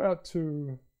let's go out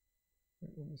to,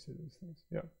 let me see these things.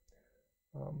 Yeah.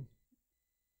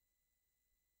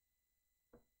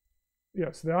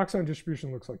 Yeah, so the arcsine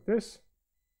distribution looks like this.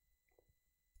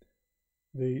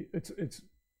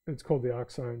 It's called the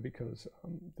arcsine because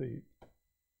the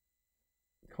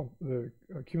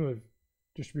cumulative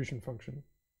distribution function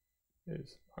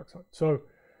is arcsine. So,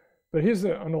 but here's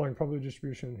the underlying probability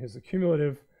distribution. Here's the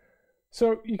cumulative.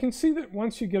 So you can see that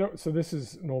once you get up, so this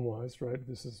is normalized, right?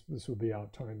 This would be our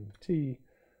time t,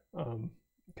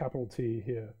 capital T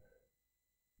here.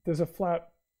 There's a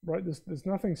flat, right? There's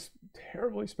nothing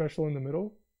terribly special in the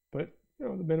middle, but you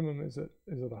know the minimum is at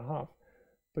a half.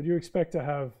 But you expect to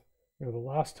have, you know, the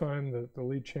last time the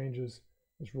lead changes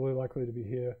is really likely to be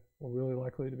here, or really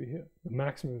likely to be here. The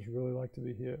maximum is really likely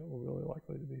to be here, or really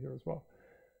likely to be here as well.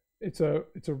 It's a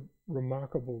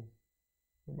remarkable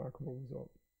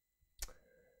result.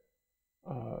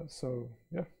 So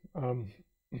yeah,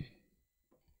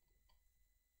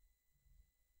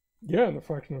 yeah, and the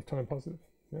fraction of time positive.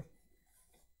 Yeah.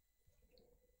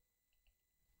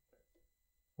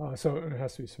 So it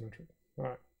has to be symmetric. All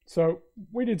right. So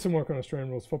we did some work on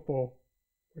Australian rules football,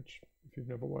 which if you've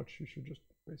never watched, you should just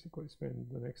basically spend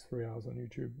the next 3 hours on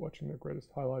YouTube watching the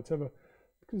greatest highlights ever,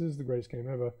 because this is the greatest game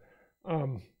ever.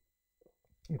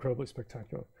 Incredibly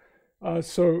spectacular.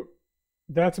 So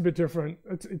that's a bit different.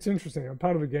 It's interesting.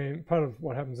 Part of the game, part of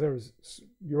what happens there is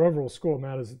your overall score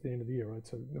matters at the end of the year, right?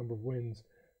 So number of wins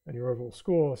and your overall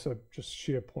score, so just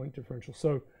sheer point differential.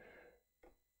 So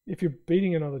if you're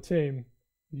beating another team,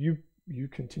 you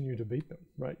continue to beat them,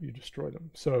 right? You destroy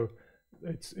them. So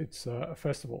it's a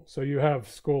festival. So you have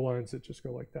score lines that just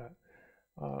go like that.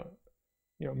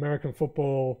 You know, American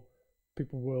football,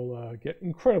 people will get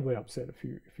incredibly upset if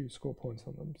you score points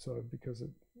on them. So because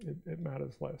it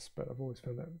matters less. But I've always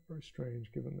found that very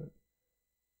strange, given that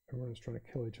everyone's trying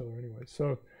to kill each other anyway.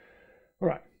 So, all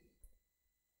right.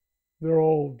 They're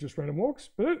all just random walks,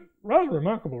 but it's rather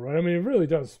remarkable, right? I mean, it really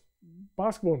does.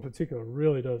 Basketball in particular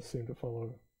really does seem to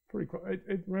follow pretty close.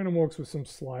 It random walks with some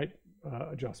slight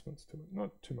adjustments to it,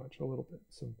 not too much, a little bit,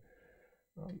 some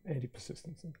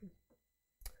anti-persistence and things.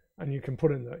 And you can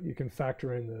you can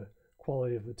factor in the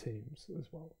quality of the teams as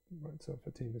well, right? So if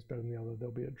a team is better than the other,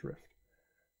 there'll be a drift.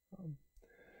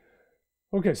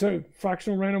 Okay, so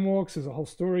fractional random walks is a whole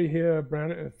story here.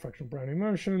 Fractional Brownian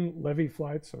motion, levy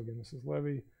flight. So again, this is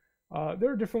levy.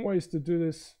 There are different ways to do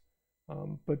this,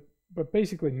 but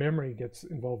basically memory gets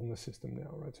involved in the system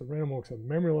now, right? So random walks are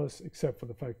memoryless, except for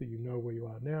the fact that you know where you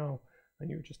are now, and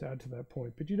you just add to that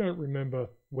point, but you don't remember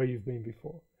where you've been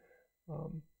before.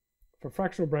 For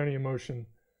fractional Brownian motion,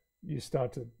 you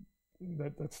start to,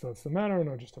 that starts to matter, and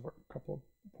I'll just have a couple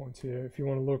of points here. If you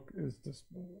want to look, is this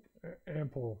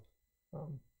ample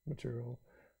material.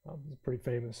 It's a pretty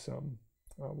famous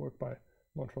work by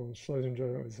Montreal and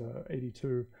Schlesinger. It was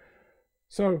 82.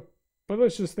 So, but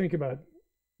let's just think about,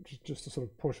 just to sort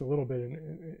of push a little bit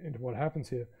into what happens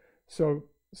here. So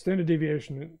standard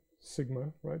deviation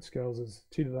sigma, right, scales as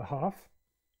t to the half.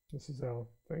 This is our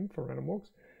thing for random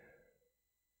walks.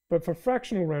 But for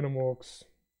fractional random walks,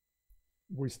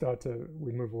 we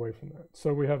move away from that.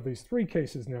 So we have these three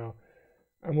cases now,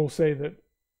 and we'll say that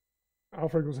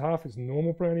alpha equals half is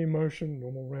normal Brownian motion,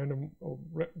 normal random, or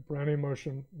Brownian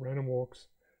motion, random walks,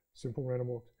 simple random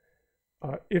walks.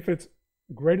 If it's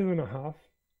greater than a half,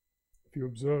 if you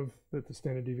observe that the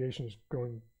standard deviation is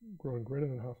growing greater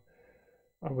than a half,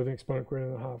 with an exponent greater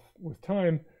than a half with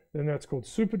time, then that's called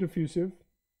super diffusive.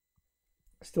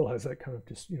 Still has that kind of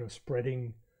just, you know,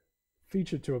 spreading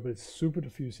feature to it, but it's super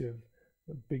diffusive,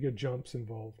 the bigger jumps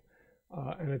involved.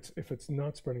 And if it's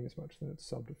not spreading as much, then it's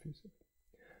subdiffusive.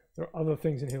 There are other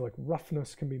things in here, like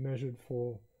roughness can be measured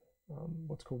for,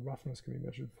 what's called roughness can be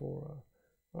measured for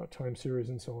time series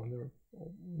and so on. There are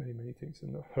many, many things,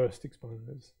 and the Hurst exponent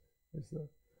is the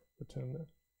term there.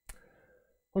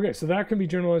 Okay, so that can be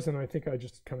generalized, and I think I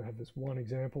just kind of have this one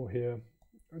example here.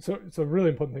 So it's a really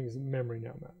important thing is that memory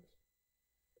now matters.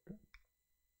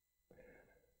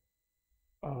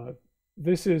 Okay.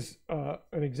 This is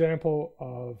an example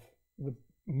of the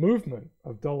movement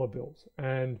of dollar bills,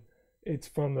 and it's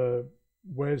from the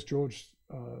Where's George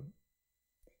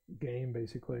game,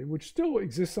 basically, which still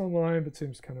exists online, but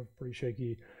seems kind of pretty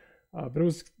shaky. But it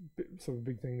was sort of a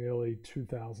big thing in the early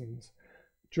 2000s.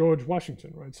 George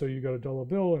Washington, right? So you got a dollar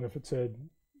bill, and if it said,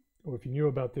 or if you knew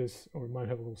about this, or it might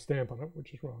have a little stamp on it,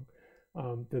 which is wrong,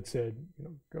 that said, you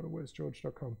know, go to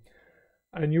where'sgeorge.com,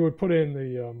 and you would put in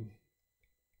the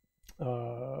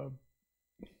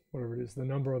whatever it is, the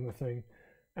number on the thing,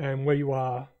 and where you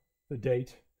are, the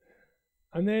date,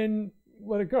 and then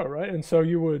let it go, right? And so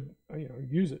you would, you know,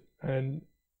 use it, and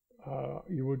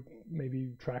you would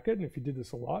maybe track it, and if you did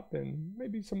this a lot, then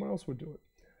maybe someone else would do it,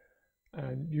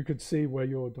 and you could see where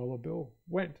your dollar bill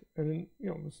went. And you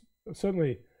know, it was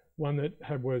certainly one that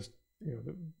had was, you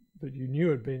know, that you knew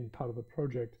had been part of the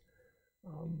project.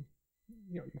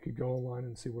 You know, you could go online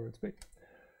and see where it's been.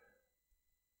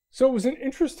 So it was an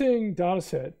interesting data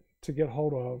set to get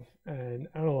hold of and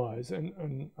analyze, and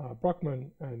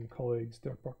Bruckmann and colleagues,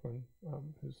 Dirk Bruckmann,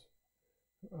 who's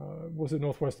was at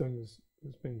Northwestern, has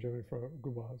been in Germany for a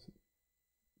good while,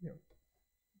 you know,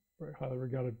 very highly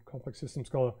regarded complex system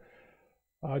scholar,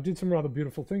 did some rather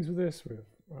beautiful things with this, with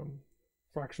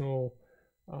fractional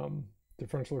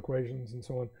differential equations and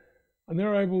so on, and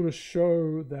they're able to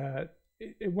show that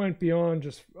it went beyond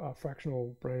just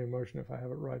fractional Brownian motion, if I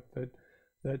have it right,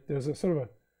 that there's a sort of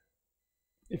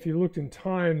if you looked in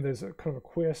time, there's a kind of a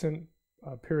quiescent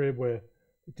period where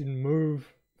it didn't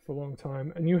move for a long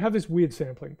time, and you have this weird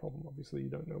sampling problem. Obviously, you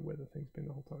don't know where the thing's been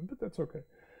the whole time, but that's okay.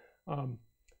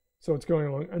 So it's going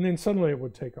along, and then suddenly it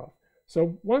would take off.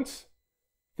 So once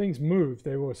things moved,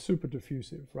 they were super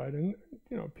diffusive, right? And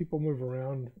you know, people move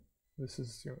around. This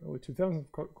is, you know, early 2000s.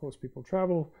 Of course, people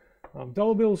travel.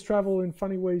 Dollar bills travel in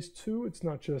funny ways too. It's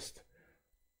not just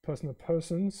person to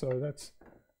person, so that's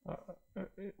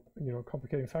you know, a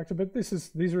complicating factor. But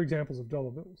these are examples of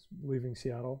dollar bills leaving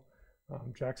Seattle,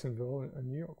 Jacksonville, and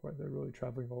New York, right? They're really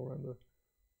traveling all around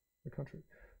the country.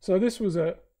 So this was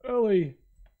a early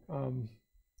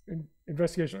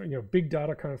investigation, big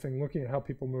data kind of thing, looking at how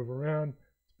people move around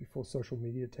before social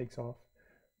media takes off.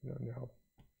 Now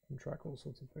you can track all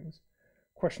sorts of things,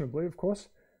 questionably, of course.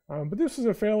 But this was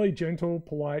a fairly gentle,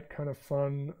 polite, kind of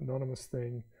fun, anonymous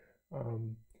thing,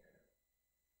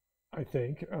 I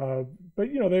think. But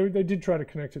they did try to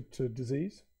connect it to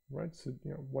disease, right? So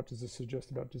what does this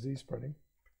suggest about disease spreading?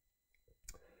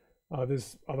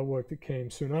 There's other work that came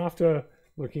soon after,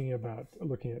 looking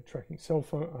at tracking cell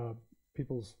phone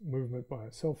people's movement by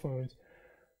cell phones,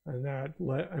 and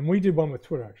we did one with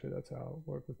Twitter actually. That's our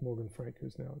work with Morgan Frank,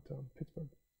 who's now at Pittsburgh,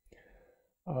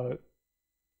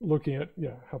 looking at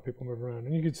how people move around,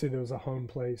 and you could see there was a home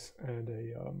place and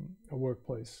a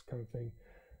workplace kind of thing,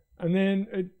 and then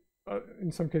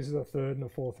in some cases a third and a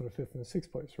fourth and a fifth and a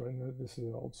sixth place, right? And this is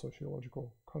an old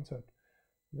sociological concept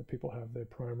that people have their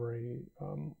primary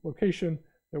location,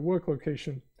 their work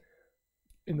location,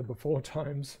 in the before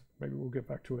times. Maybe we'll get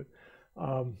back to it.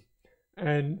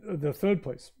 And the third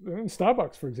place. And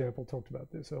Starbucks, for example, talked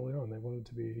about this early on. They wanted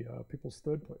to be people's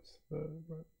third place.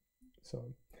 Right? So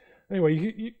anyway,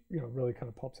 you really kind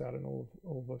of pops out in all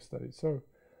of those studies. So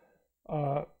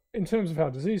in terms of how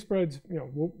disease spreads,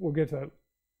 we'll get to that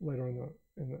later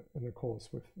in the course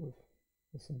with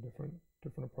some different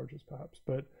approaches perhaps.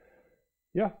 But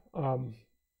yeah,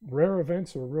 rare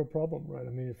events are a real problem, right?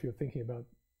 I mean, if you're thinking about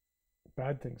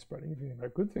bad things spreading, if you think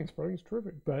about good things spreading, it's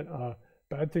terrific. But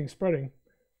bad things spreading,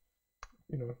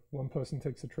 one person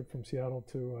takes a trip from Seattle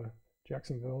to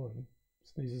Jacksonville and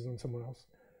sneezes on someone else,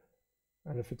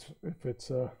 and if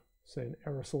it's say an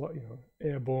aerosol,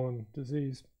 airborne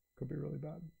disease, could be really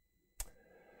bad.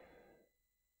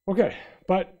 Okay,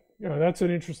 but that's an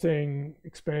interesting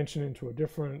expansion into a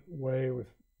different way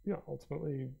with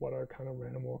ultimately what are kind of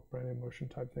random walk, random motion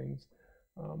type things,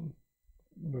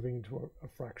 moving into a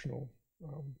fractional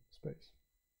space.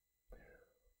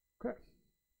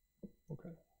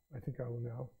 Okay, I think I will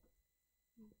now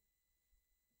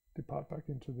depart back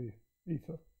into the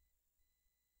ether.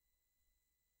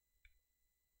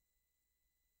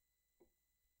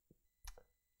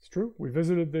 It's true, we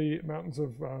visited the mountains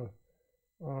of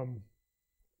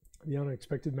the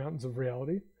unexpected mountains of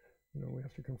reality. We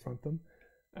have to confront them.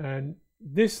 And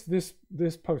this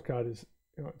postcard is,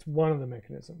 it's one of the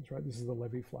mechanisms, right? This is the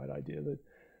levee flight idea, that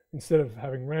instead of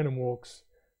having random walks,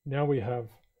 now we have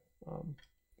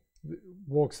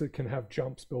walks that can have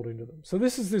jumps built into them. So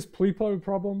this is this plepo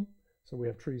problem. So we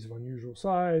have trees of unusual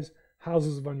size,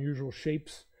 houses of unusual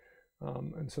shapes,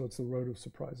 and so it's the road of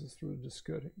surprises through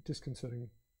the disconcerting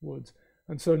woods.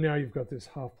 And so now you've got this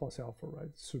half plus alpha, right?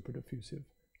 Super diffusive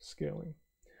scaling.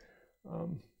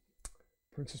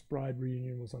 Princess Bride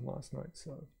reunion was on last night,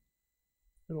 so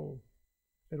it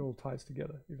all ties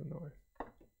together, even though it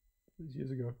was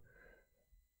years ago.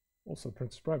 Also,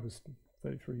 Princess Bride was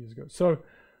 33 years ago. So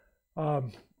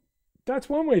that's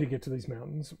one way to get to these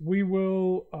mountains. We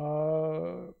will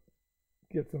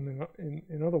get them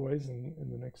in other ways in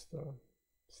the next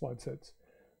slide sets.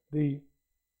 The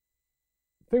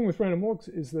thing with random walks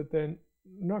is that they're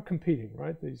not competing,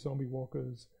 right? These zombie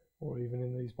walkers, or even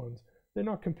in these ones, they're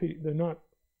not competing. They're not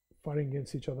fighting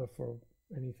against each other for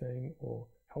anything or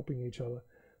helping each other.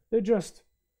 They're just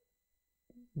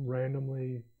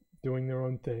randomly doing their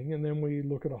own thing, and then we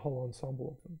look at a whole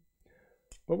ensemble of them.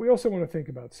 But we also want to think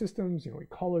about systems,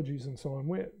 ecologies and so on,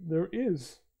 where there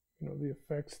is, the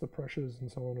effects, the pressures and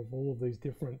so on of all of these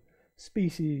different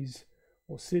species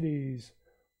or cities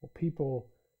or people,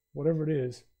 whatever it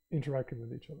is, interacting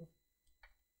with each other.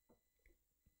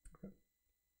 Okay.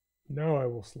 Now I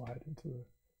will slide into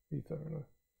the ether.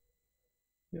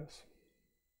 Yes.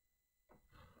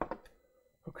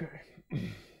 Okay.